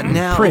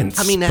 now Prince,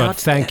 coming but out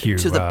thank you,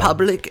 to the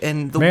public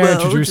and the May I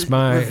world. introduce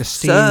my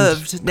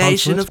reserved esteemed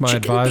nation consulate, of my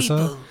chicken advisor,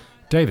 people.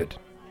 David?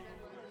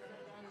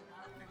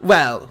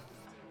 Well,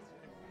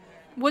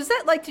 Was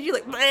that like? Did you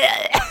like?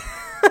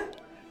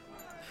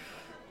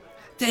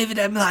 David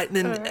M.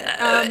 Lightning,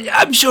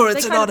 I'm sure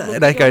it's They an kind of honor. look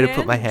And I at go your to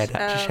put my hand,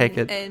 hand out to shake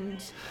it. And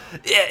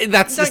Yeah,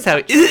 that's Don't just how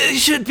touch it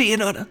should be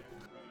an honor.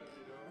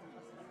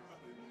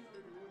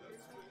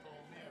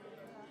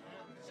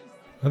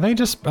 Are they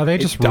just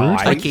rude?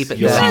 dies. I keep it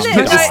Yeah. there. No, It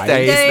no, just no,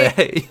 stays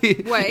they-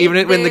 there. wait,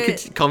 Even when the there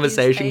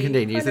conversation is a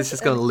continues, kind it's of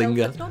just going to an elf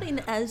linger. that's not in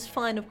as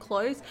fine of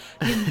clothes.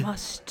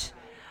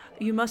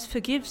 You must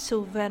forgive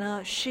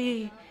Sylvana.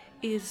 She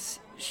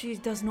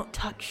does not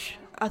touch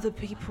other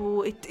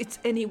people. It's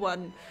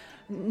anyone,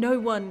 no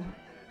one.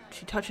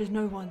 She touches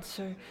no one.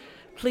 So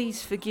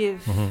Please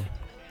forgive.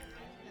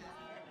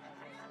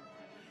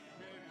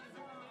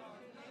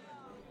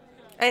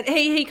 And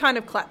he kind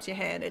of claps your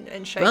hand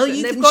and shakes Well, it.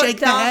 you They've can got shake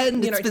the dark,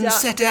 hand. you know, It's been dark-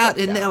 set out,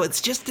 and dark now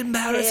it's just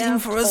embarrassing hair,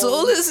 for us tall,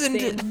 all, isn't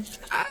it? thin.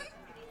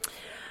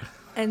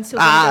 And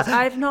Sylvana goes,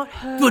 I've not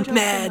heard good of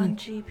man. the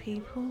Munchie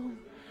people.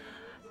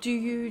 Do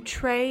you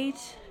trade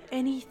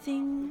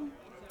anything?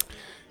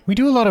 We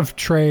do a lot of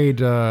trade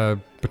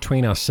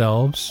between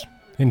ourselves,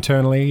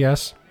 internally,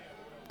 yes.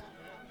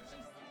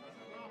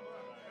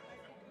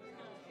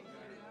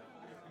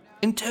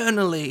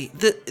 Internally,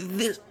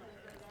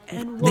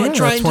 And they're what?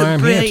 trying that's why to I'm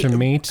break, here to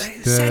meet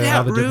set the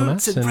out other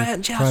roots diplomats and and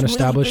branch out try and really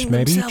establish bring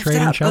maybe themselves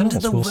trading out onto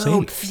channels. the We'll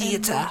world see.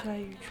 And theatre. what are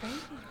you trading?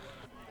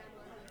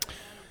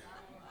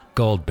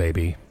 Gold,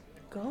 baby.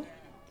 Gold?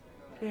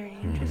 Very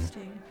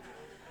interesting.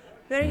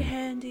 Very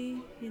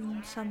handy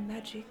in some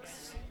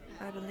magics,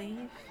 I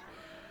believe.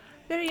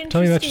 Very interesting.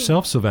 Tell me about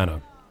yourself,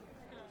 Savannah.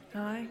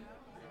 I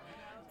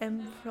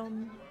am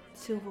from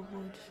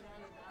Silverwood.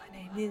 My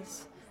name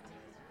is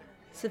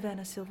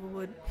Savannah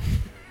Silverwood.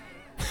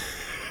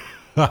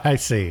 I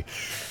see.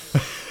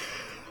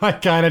 I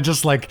kind of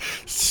just like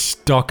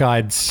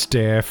stock-eyed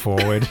stare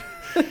forward.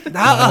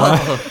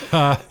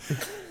 No.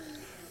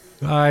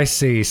 I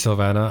see,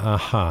 Savannah.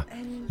 Uh-huh.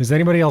 Is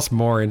anybody else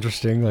more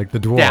interesting? Like the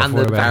dwarf? Down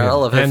What the about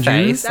barrel him? of her And you?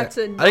 face. That's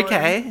a gnome.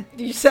 Okay.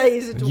 Do you say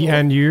he's a dwarf? Yeah,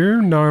 and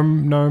you,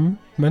 Gnome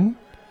Man?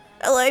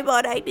 Hello,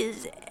 my name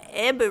is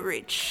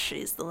Amberich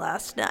is the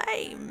last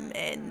name,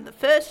 and the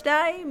first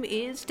name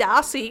is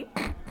Darcy.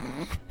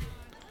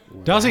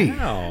 Does he?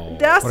 Wow.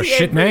 Darcy What a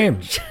shit name.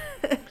 Amberich.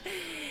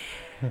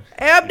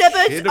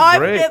 Shit a I've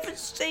brick. never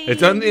seen.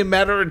 It's only a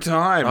matter of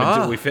time Ah.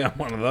 until we found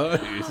one of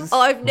those.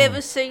 I've never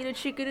seen a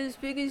chicken as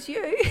big as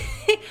you,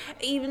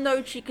 even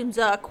though chickens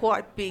are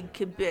quite big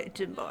compared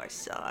to my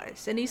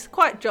size. And he's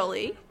quite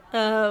jolly,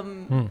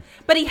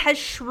 but he has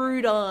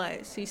shrewd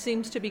eyes. He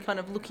seems to be kind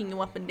of looking you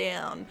up and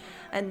down,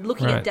 and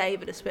looking Right. at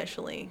David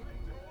especially.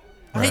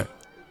 Right.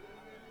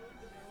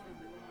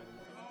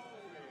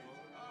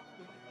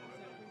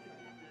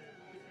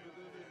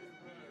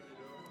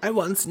 I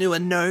once knew a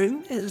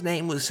gnome. His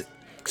name was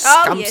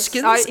Oh, yes.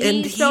 Scumpskins, Oh,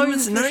 and he's he known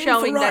was for known for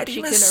showing that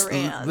riding chicken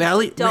a around.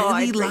 really, He died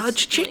really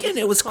large recently, chicken. so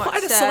It was it's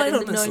quite a sad sight, in the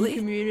gnome honestly.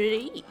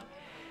 community.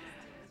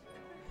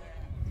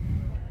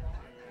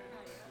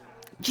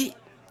 Yeah,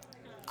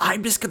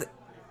 I'm just gonna.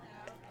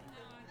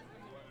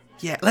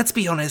 Yeah, let's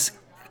be honest.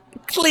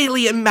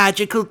 Clearly a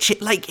magical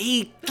chick. Like,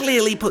 he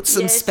clearly put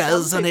some Yes,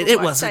 spells some on it. people It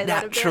might wasn't say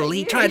that natural. about He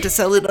you. tried to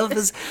sell it off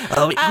as,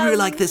 oh, it grew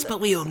like this, but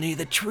we all knew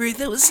the truth.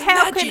 It was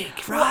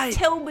magic, right?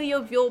 Tell me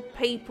of your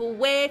people.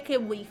 Where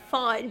can we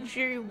find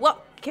you?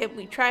 What can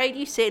we trade?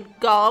 You said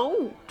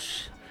gold.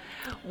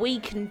 We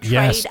can trade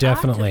Yes,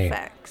 definitely.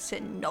 artifacts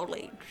and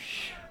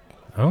knowledge.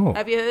 Oh.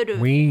 Have you heard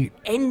of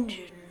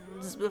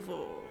engines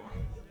before?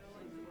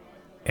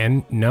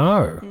 And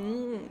no.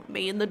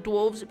 Me and the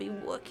dwarves have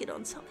been working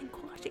on something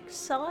quite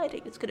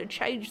exciting. It's going to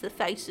change the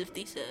face of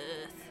this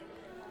earth.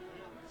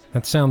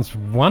 That sounds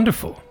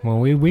wonderful. Well,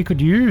 we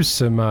could use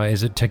some,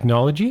 is it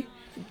technology?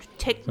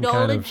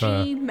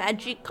 Technology,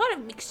 magic, kind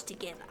of mixed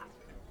together.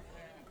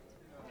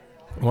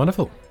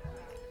 Wonderful.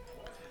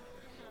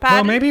 Pardon?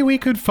 Well, maybe we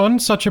could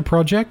fund such a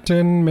project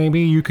and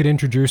maybe you could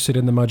introduce it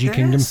in the Mudgy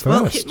Kingdom Yes, first.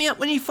 well, hit me up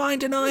when you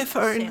find an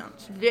iPhone.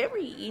 Sounds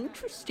very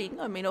interesting.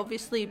 I mean,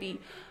 obviously, it'd be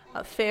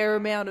a fair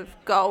amount of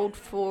gold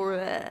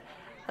for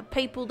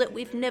people that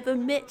we've never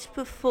met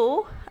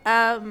before.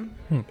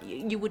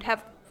 You would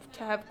have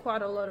to have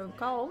quite a lot of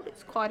gold.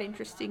 It's quite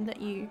interesting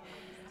that you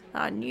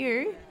are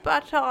new,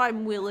 but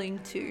I'm willing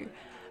to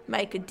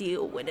make a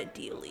deal when a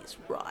deal is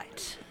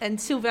right. And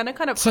Sylvana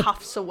kind of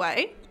huffs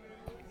away.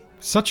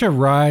 Such a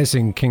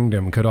rising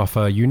kingdom could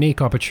offer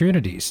unique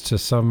opportunities to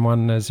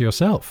someone as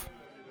yourself.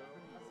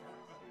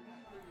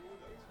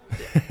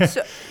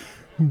 So,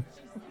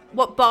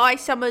 what, buy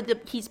some of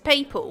his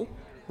people?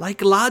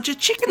 Like larger We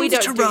chickens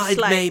don't to do ride,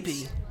 slaves.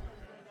 maybe.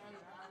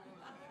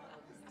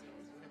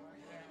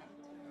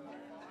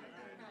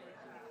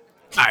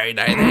 No,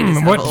 they just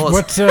have What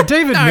horse.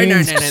 David No,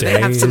 means no, no, to they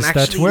say have some is that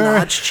actually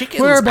large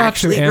chickens we're about to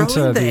actually enter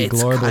growing there. the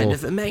It's global kind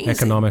of amazing.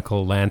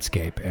 economical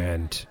landscape,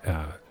 and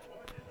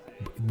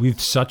with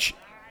such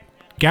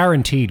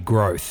guaranteed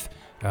growth,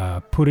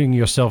 putting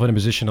yourself in a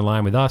position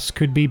aligned with us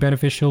could be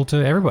beneficial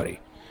to everybody.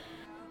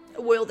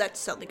 Well, that's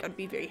something I'd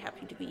be very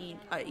happy to be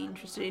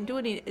interested in.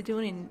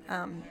 Doing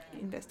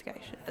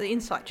investigation, the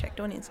insight check.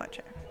 Do an insight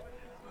check.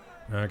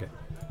 Okay.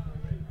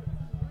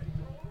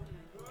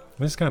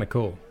 This is kind of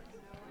cool.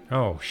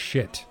 Oh,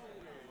 shit.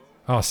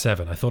 Oh,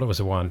 7. I thought it was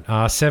a 1.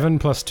 7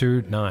 plus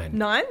 2, 9.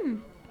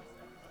 9.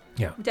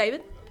 Yeah.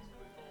 David,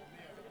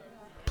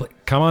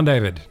 Come on,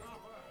 David.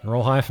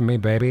 Roll high for me,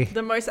 baby.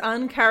 the most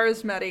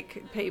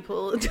uncharismatic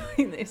people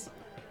doing this.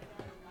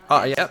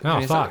 Oh, yeah.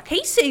 Oh, fuck.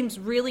 He seems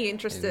really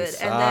interested,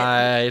 and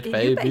that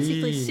Inside, you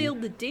basically baby.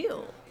 sealed the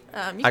deal. You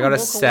I can got a walk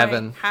away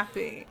 7.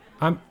 Happy.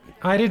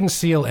 I didn't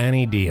seal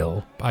any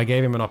deal. I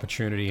gave him an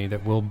opportunity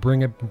that we'll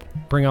bring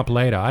up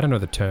later. I don't know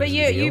the terms But of the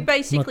deal. you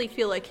basically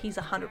feel like he's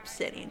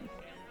 100% in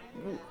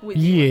with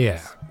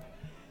Yeah.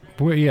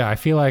 Well, yeah, I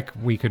feel like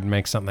we could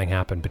make something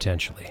happen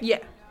potentially. Yeah.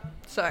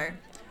 So,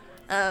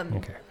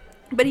 Okay.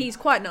 but he's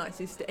quite nice.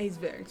 He's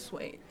very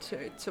sweet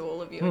to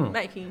all of you, and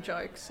making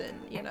jokes and,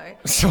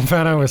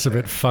 Silvano was a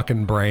bit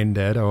fucking brain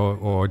dead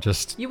or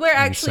just You were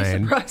actually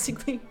insane.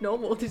 surprisingly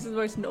normal. This is the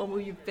most normal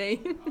you've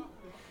been.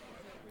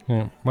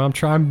 Yeah. Well,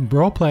 I'm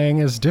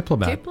role-playing as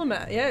diplomat.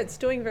 Diplomat, yeah, it's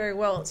doing very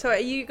well. So are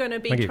you going to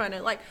be Thank you. trying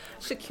to,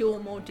 secure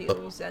more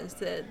deals as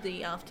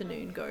the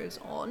afternoon goes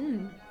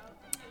on?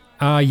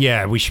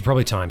 Yeah, we should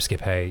probably time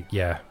skip, hey,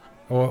 yeah.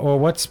 Or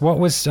what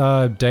was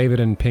David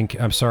and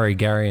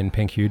Gary and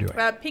Pink Hugh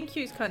doing? Pink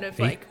Hugh's kind of,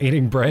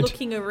 Eating bread?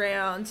 looking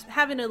around,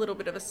 having a little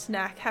bit of a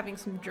snack, having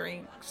some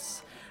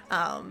drinks.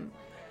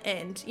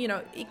 And,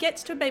 it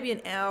gets to maybe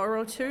an hour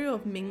or two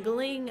of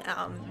mingling.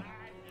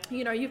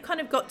 You've kind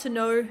of got to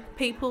know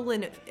people,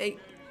 and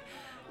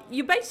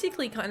you're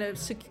basically kind of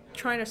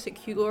trying to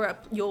secure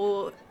up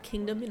your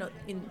kingdom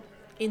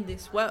in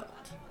this world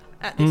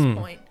at this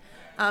point.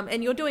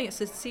 And you're doing it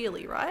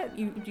sincerely, right?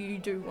 You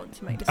do want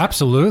to make this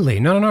Absolutely.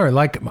 No.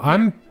 Like,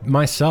 I'm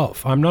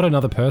myself. I'm not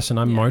another person.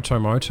 I'm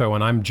Moto,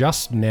 and I'm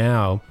just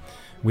now,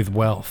 with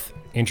wealth,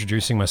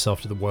 introducing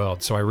myself to the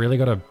world. So I really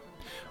got to...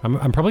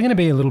 I'm probably going to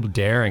be a little bit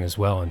daring as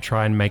well and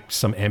try and make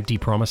some empty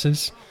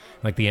promises.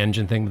 Like the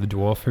engine thing with the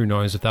dwarf, who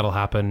knows if that'll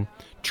happen.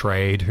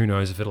 Trade, who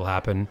knows if it'll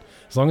happen.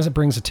 As long as it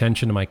brings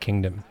attention to my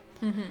kingdom.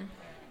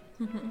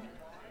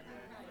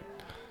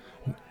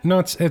 No,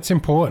 it's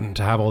important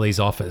to have all these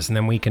offers, and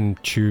then we can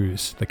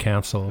choose the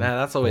council. Man,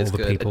 that's always all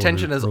the good. people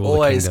Attention who is rule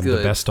always the kingdom,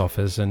 good. The best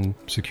offers, and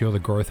secure the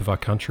growth of our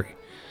country.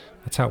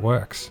 That's how it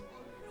works.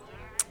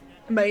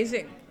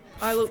 Amazing.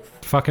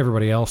 Fuck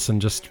everybody else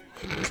and just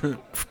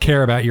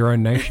care about your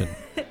own nation.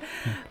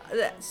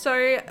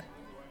 So,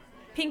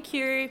 Pink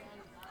Hugh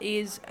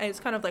is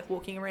kind of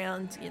walking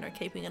around,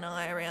 keeping an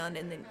eye around,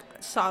 and then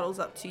sidles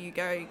up to you,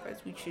 goes,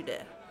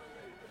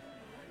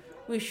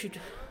 we should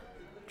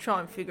try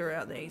and figure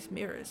out these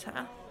mirrors,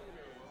 huh?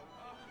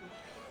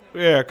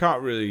 Yeah, I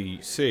can't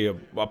really see a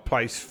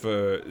place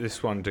for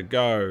this one to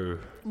go.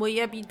 Well,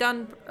 have you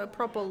done a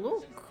proper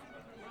look?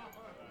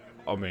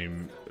 I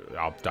mean,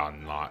 I've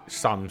done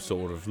some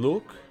sort of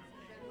look.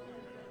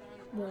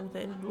 Well,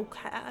 then look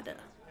harder.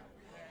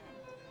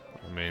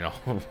 I mean,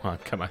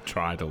 can I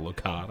try to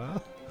look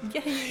harder?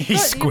 Yeah, He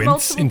you've squints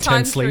multiple intensely.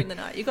 times during the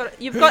night.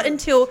 You've got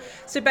until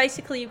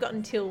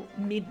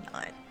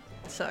midnight.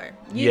 So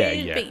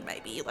you'd be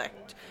maybe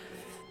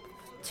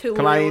 2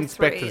 Can or I 3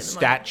 inspect in the morning.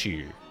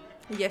 statue?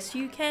 Yes,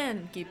 you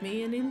can. Give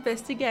me an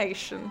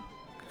investigation.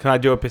 Can I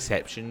do a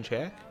perception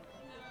check?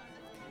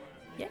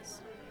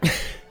 Yes.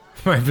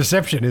 My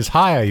perception is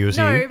higher, you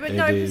see. No, but It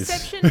no, is.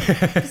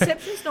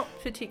 perception's not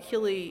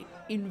particularly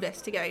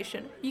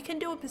investigation. You can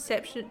do a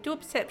perception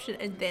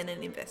and then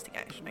an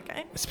investigation,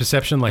 okay? Is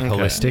perception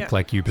holistic, Yeah.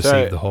 like you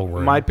perceive the whole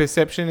room? My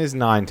perception is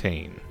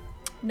 19.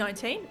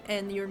 19,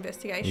 and your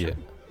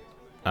investigation?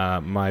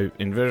 My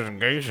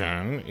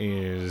investigation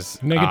is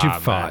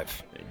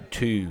 -5.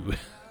 2.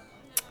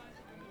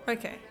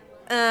 Okay.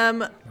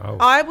 Oh.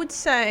 I would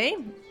say,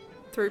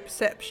 through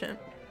perception,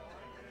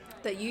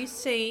 that you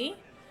see...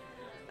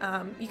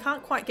 you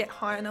can't quite get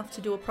high enough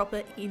to do a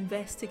proper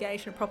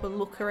investigation, a proper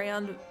look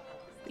around.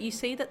 But you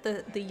see that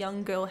the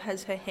young girl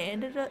has her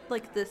hand at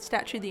it, the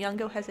statue, the young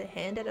girl has her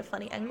hand at a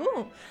funny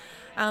angle.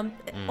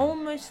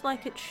 Almost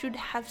like it should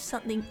have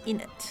something in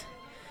it.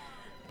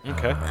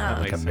 Okay. that Like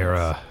makes a sense.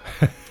 mirror.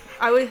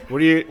 What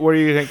do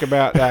you think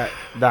about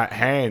that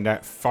hand,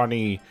 that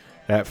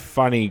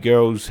funny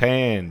girl's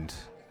hand?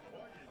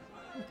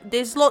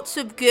 There's lots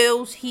of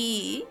girls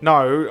here.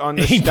 No, on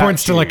the He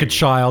points to statue. a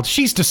child.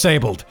 She's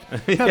disabled.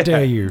 How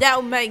dare you?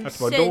 That'll make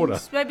That's my sense. daughter.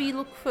 Maybe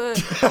look for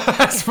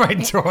That's my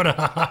daughter.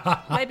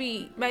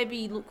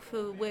 maybe look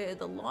for where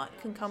the light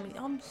can come in.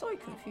 I'm so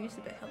confused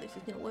about how this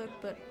is gonna work,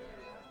 but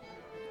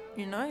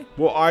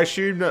Well, I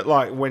assume that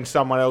when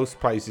someone else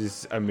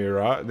places a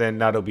mirror, then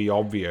that'll be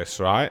obvious,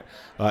 right?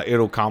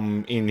 It'll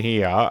come in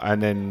here, and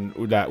then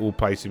that will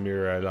place a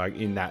mirror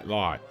in that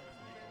light.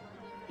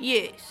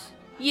 Yes.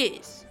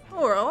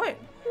 All right.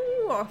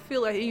 Ooh, I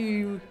feel like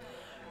you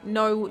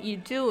know what you're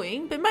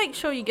doing, but make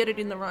sure you get it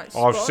in the right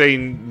spot. I've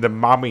seen The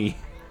Mummy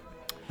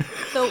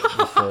So,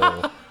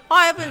 before.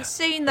 I haven't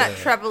seen that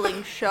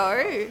travelling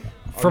show.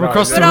 From no,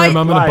 across the but room,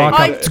 I'm going to buck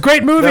I- up. It's a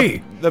great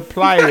movie. the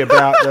play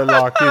about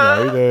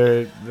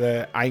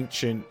the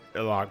ancient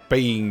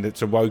being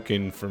that's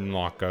awoken from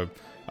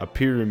a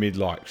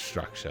pyramid-like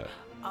structure,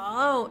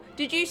 Oh,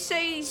 did you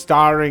see?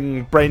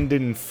 starring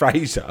Brendan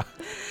Fraser.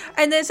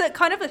 And there's a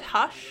kind of a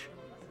hush.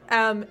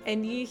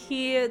 And you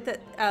hear that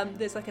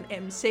there's an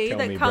MC Tell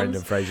that me comes.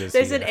 Brendan Fraser's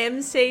There's here. an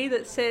MC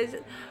that says,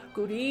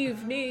 "Good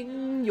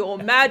evening, your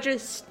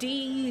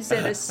majesties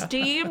and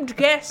esteemed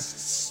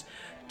guests.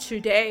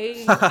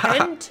 Today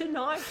and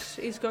tonight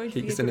is going to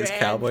be a He's in his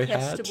grand cowboy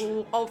hat.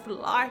 festival of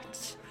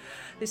light.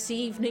 This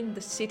evening,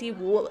 the city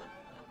will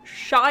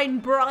shine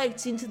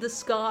bright into the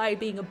sky,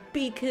 being a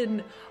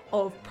beacon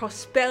of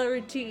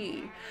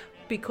prosperity."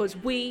 Because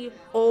we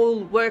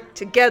all work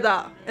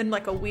together. And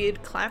a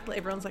weird clap.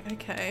 Everyone's like,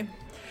 okay.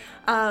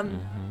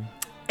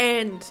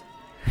 And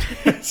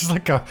This is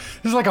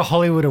like a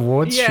Hollywood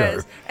awards show.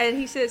 Yes, and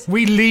he says,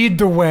 We lead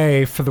the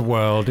way for the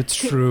world. It's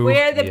true.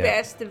 we're the Yeah.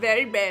 best, the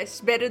very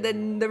best, better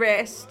than the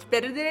rest,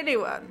 better than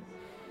anyone.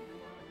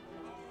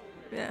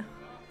 Yeah.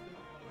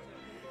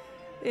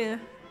 Yeah.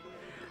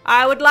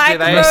 I would like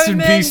they- a Rest in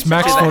moment peace,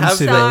 Max of von They have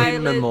Sydow. the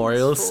silence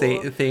memorial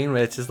for, thing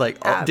where it's just like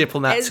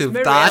diplomats who've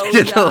Esmeralda, died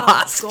in the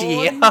last gone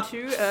year.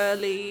 too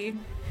early.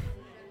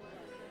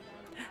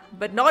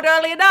 But not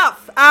early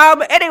enough.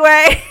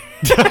 Anyway.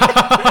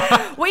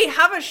 We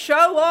have a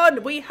show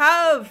on. We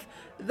have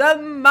The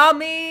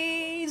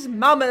Mummy's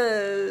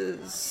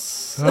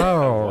Mummers.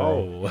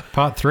 Oh,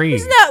 part 3.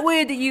 Isn't that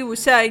weird that you were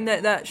saying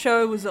that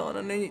show was on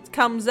and then it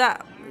comes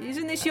up?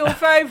 Isn't this your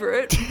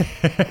favourite?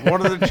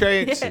 What are the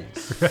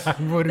chances?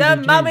 What did The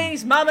you do?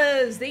 Mummy's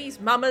Mummers. These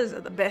mummers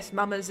are the best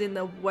mummers in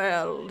the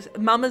world.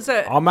 Mummers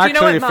are. I'm do you know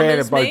actually what a fan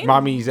mummers of both mean?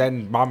 mummies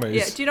and mummers.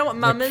 Yeah. Do you know what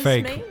mummers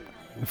fake. mean?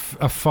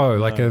 A foe,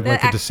 like a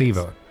actors.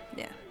 deceiver.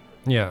 Yeah.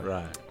 Yeah.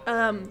 Right.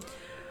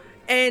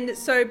 And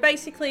so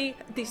basically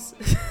this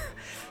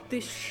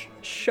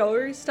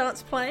show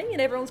starts playing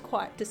and everyone's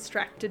quite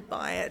distracted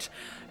by it.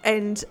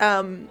 And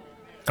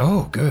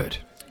Oh, good.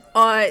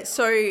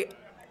 so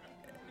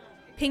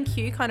Pink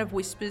Hugh kind of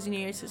whispers in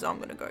your ear, says, I'm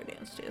going to go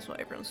downstairs while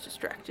everyone's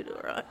distracted,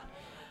 all right?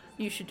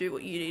 You should do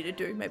what you need to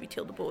do. Maybe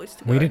tell the boys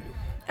to go. We did.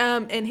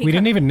 And he We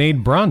didn't even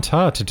need Brunt,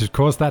 to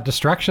cause that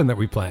distraction that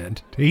we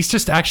planned. He's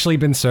just actually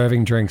been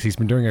serving drinks. He's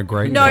been doing a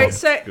great No, job.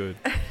 so Good.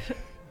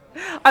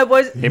 I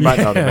was... He might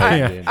not have Yeah, made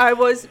yeah. it in.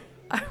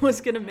 I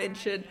was gonna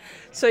mention.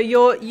 So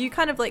you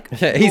kind of like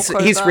Yeah, he's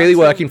walk over really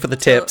working for the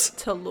tips.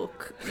 to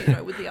look,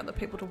 with the other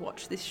people to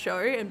watch this show,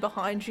 and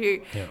behind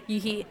you, Yeah. you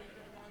hear,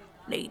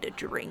 "Need a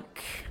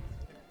drink."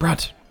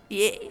 Brunt,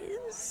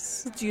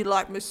 Yes. Do you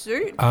like my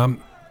suit?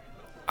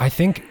 I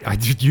think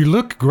you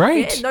look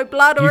great. Yeah, no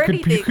blood or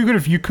anything.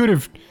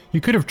 You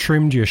could have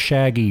trimmed your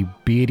shaggy,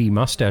 beardy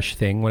mustache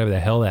thing, whatever the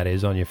hell that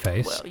is, on your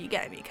face. Well, you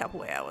gave me a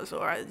couple of hours,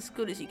 all right. As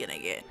good as you're gonna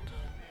get.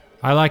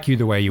 I like you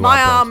the way you My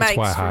are, arm Brunt. That's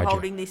why I aches from hired you.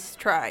 holding this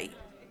tray.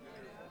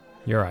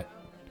 You're right.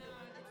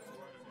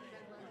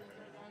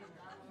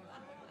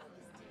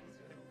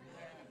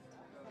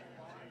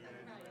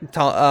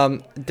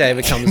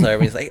 David comes over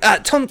and he's like,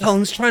 Tom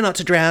Collins, try not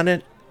to drown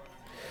it.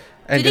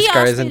 And Did he just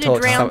ask goes me and to talks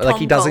to drown someone. Like,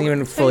 he Tom doesn't even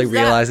Collins? fully Who's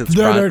that? realize it's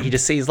No, Brunt. no. He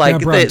just sees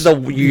like Brunt, the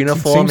it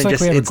uniform seems and like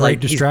just we have a it's great like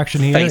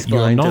distraction he's here. face You're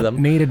blind not to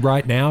them. needed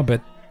right now,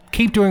 but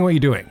keep doing what you're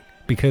doing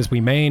because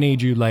we may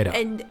need you later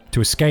And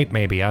to escape.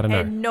 Maybe I don't know.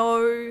 and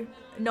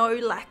no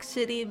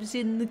laxatives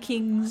in the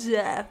king's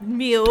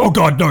meal. Oh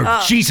God,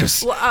 no!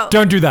 Jesus! well,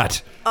 Don't do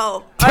that!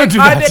 Oh, Don't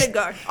do I that. better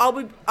go. I'll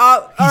be.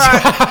 All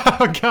right.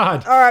 Oh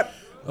God! All right.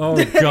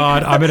 Oh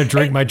God! I'm gonna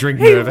drink my drink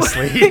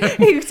nervously.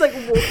 He was like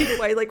walking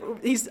away, like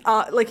his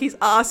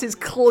ass is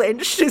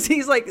clenched as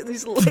he's like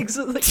his legs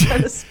are like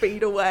trying to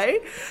speed away.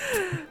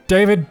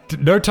 David,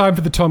 no time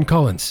for the Tom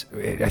Collins.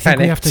 I think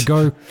we have to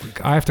Panicked.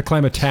 go. I have to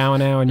claim a tower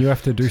now, and you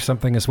have to do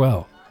something as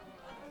well.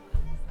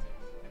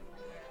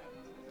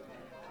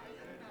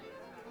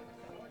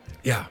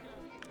 Yeah.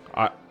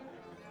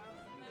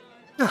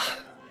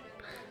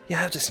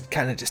 Yeah, I'll just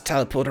kind of just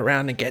teleport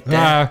around and get there.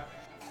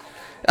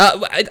 Ah,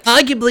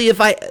 Arguably,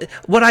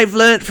 what I've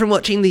learned from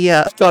watching the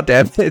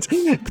goddamn it's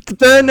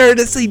Burn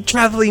Noticing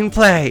traveling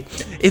play,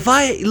 if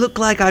I look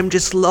like I'm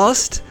just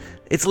lost,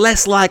 it's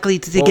less likely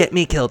to get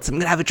me killed. So I'm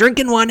gonna have a drink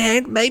in one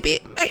hand, maybe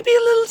a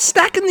little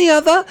snack in the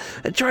other,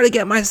 and try to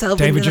get myself.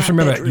 David, into just that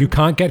remember, bedroom. you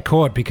can't get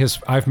caught because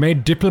I've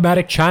made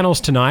diplomatic channels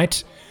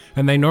tonight,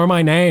 and they know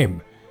my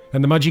name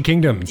and the Mudgy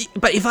Kingdom.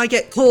 But if I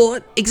get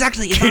caught,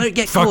 exactly, if I don't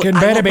get caught, Fucking I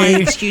better want my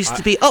be. excuse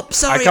to be, oh,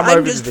 sorry, come I'm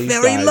over to just these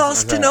very guys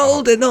lost and and say,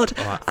 old and not.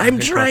 I I'm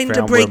think I trying to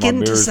found break where my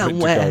into mirror's meant to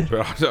somewhere. go,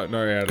 but I don't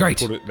know how to Great.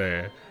 put it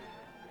there.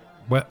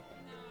 Well,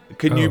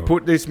 Can you Oh.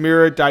 put this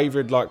mirror,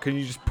 David? Like, can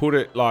you just put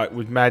it like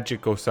with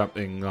magic or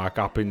something, like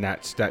up in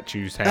that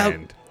statue's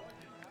hand?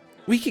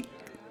 We could.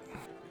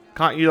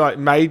 Can't you like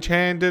mage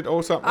hand it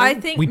or something? I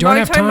think We don't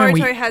have time, Moto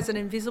we- has an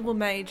invisible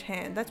mage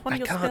hand. That's one I of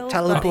your can't spells.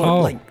 teleport. Oh.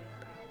 Like,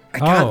 I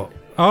can't.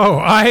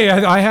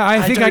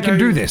 I think I don't can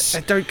do know. this.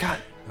 I don't.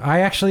 Can't.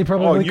 I actually Oh,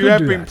 probably you could have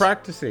do been that.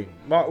 practicing.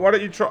 Why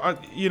don't you try?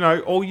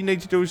 All you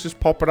need to do is just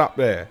pop it up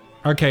there.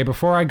 Okay,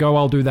 before I go,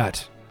 I'll do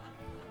that.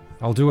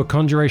 I'll do a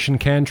conjuration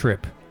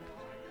cantrip.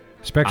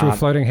 Spectral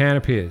floating hand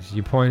appears.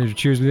 You point to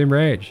choose within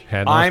range.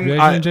 Hand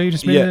until you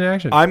dismiss it in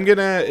action. I'm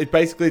gonna.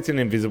 It's an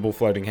invisible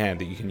floating hand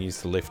that you can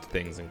use to lift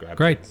things and grab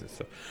Great. things and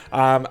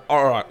stuff.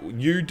 All right,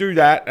 you do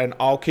that, and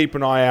I'll keep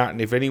an eye out. And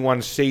if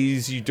anyone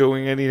sees you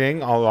doing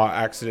anything, I'll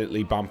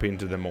accidentally bump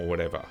into them or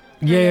whatever.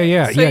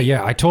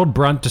 Yeah. I told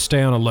Brunt to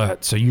stay on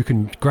alert, so you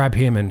can grab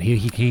him and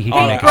he can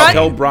I'll make Brunt-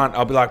 tell Brunt.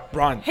 I'll be like,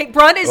 Brunt. Hey,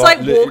 Brunt is Right,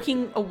 like li-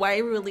 walking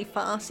away really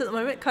fast at the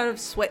moment, kind of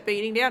sweat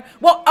beating down.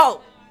 What?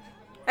 Oh,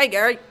 hey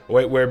Gary.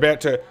 We're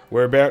about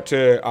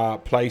to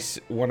place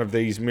one of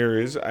these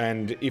mirrors,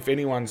 and if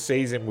anyone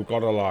sees him, we've got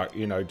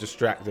to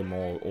distract them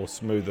or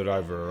smooth it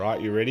over. All right,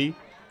 you ready?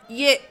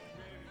 Yeah.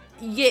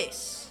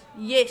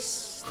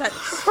 Yes.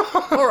 That's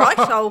all right.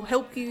 I'll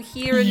help you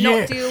here and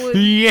not deal with.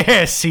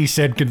 Yes, he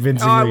said I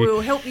convincingly. will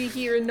help you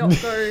here and not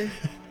go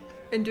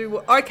and do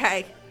what?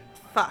 Okay.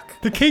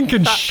 Fuck. The king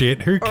can Fuck.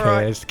 shit. Who All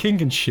right. cares? The king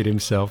can shit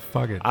himself.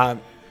 Fuck it.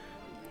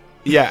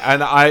 Yeah,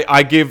 and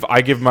I give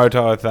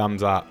Moto a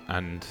thumbs up,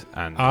 and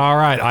All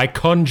right, I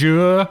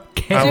conjure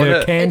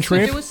the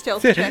cantrip. Do a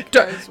stealth check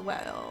as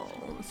well.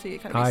 So you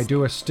kind of I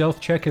do a stealth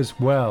check as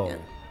well. Yeah.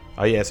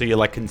 oh yeah, so you're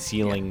like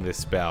concealing the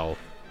spell.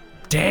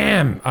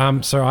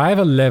 Damn. So I have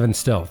 11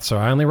 stealth. So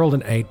I only rolled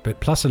an 8, but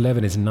plus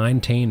 11 is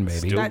 19,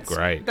 maybe. Still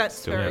great. That's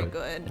Still very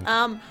good.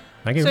 good.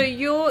 Thank you. So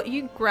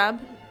you grab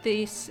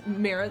this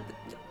mirror,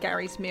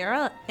 Gary's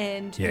mirror,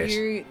 and Yes.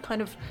 you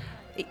kind of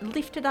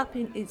lift it up.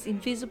 It's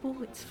invisible.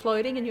 It's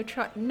floating, and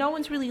no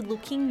one's really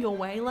looking your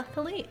way,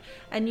 luckily.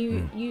 And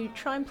you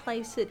try and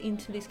place it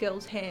into this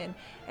girl's hand,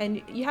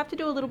 and you have to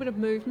do a little bit of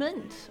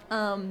movement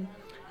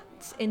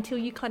until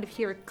you kind of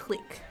hear a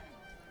click,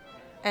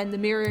 and the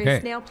mirror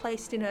is now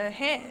placed in her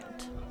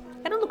hand,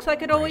 and it looks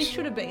like it always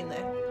should have been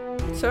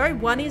there. So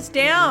 1 is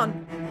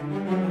down.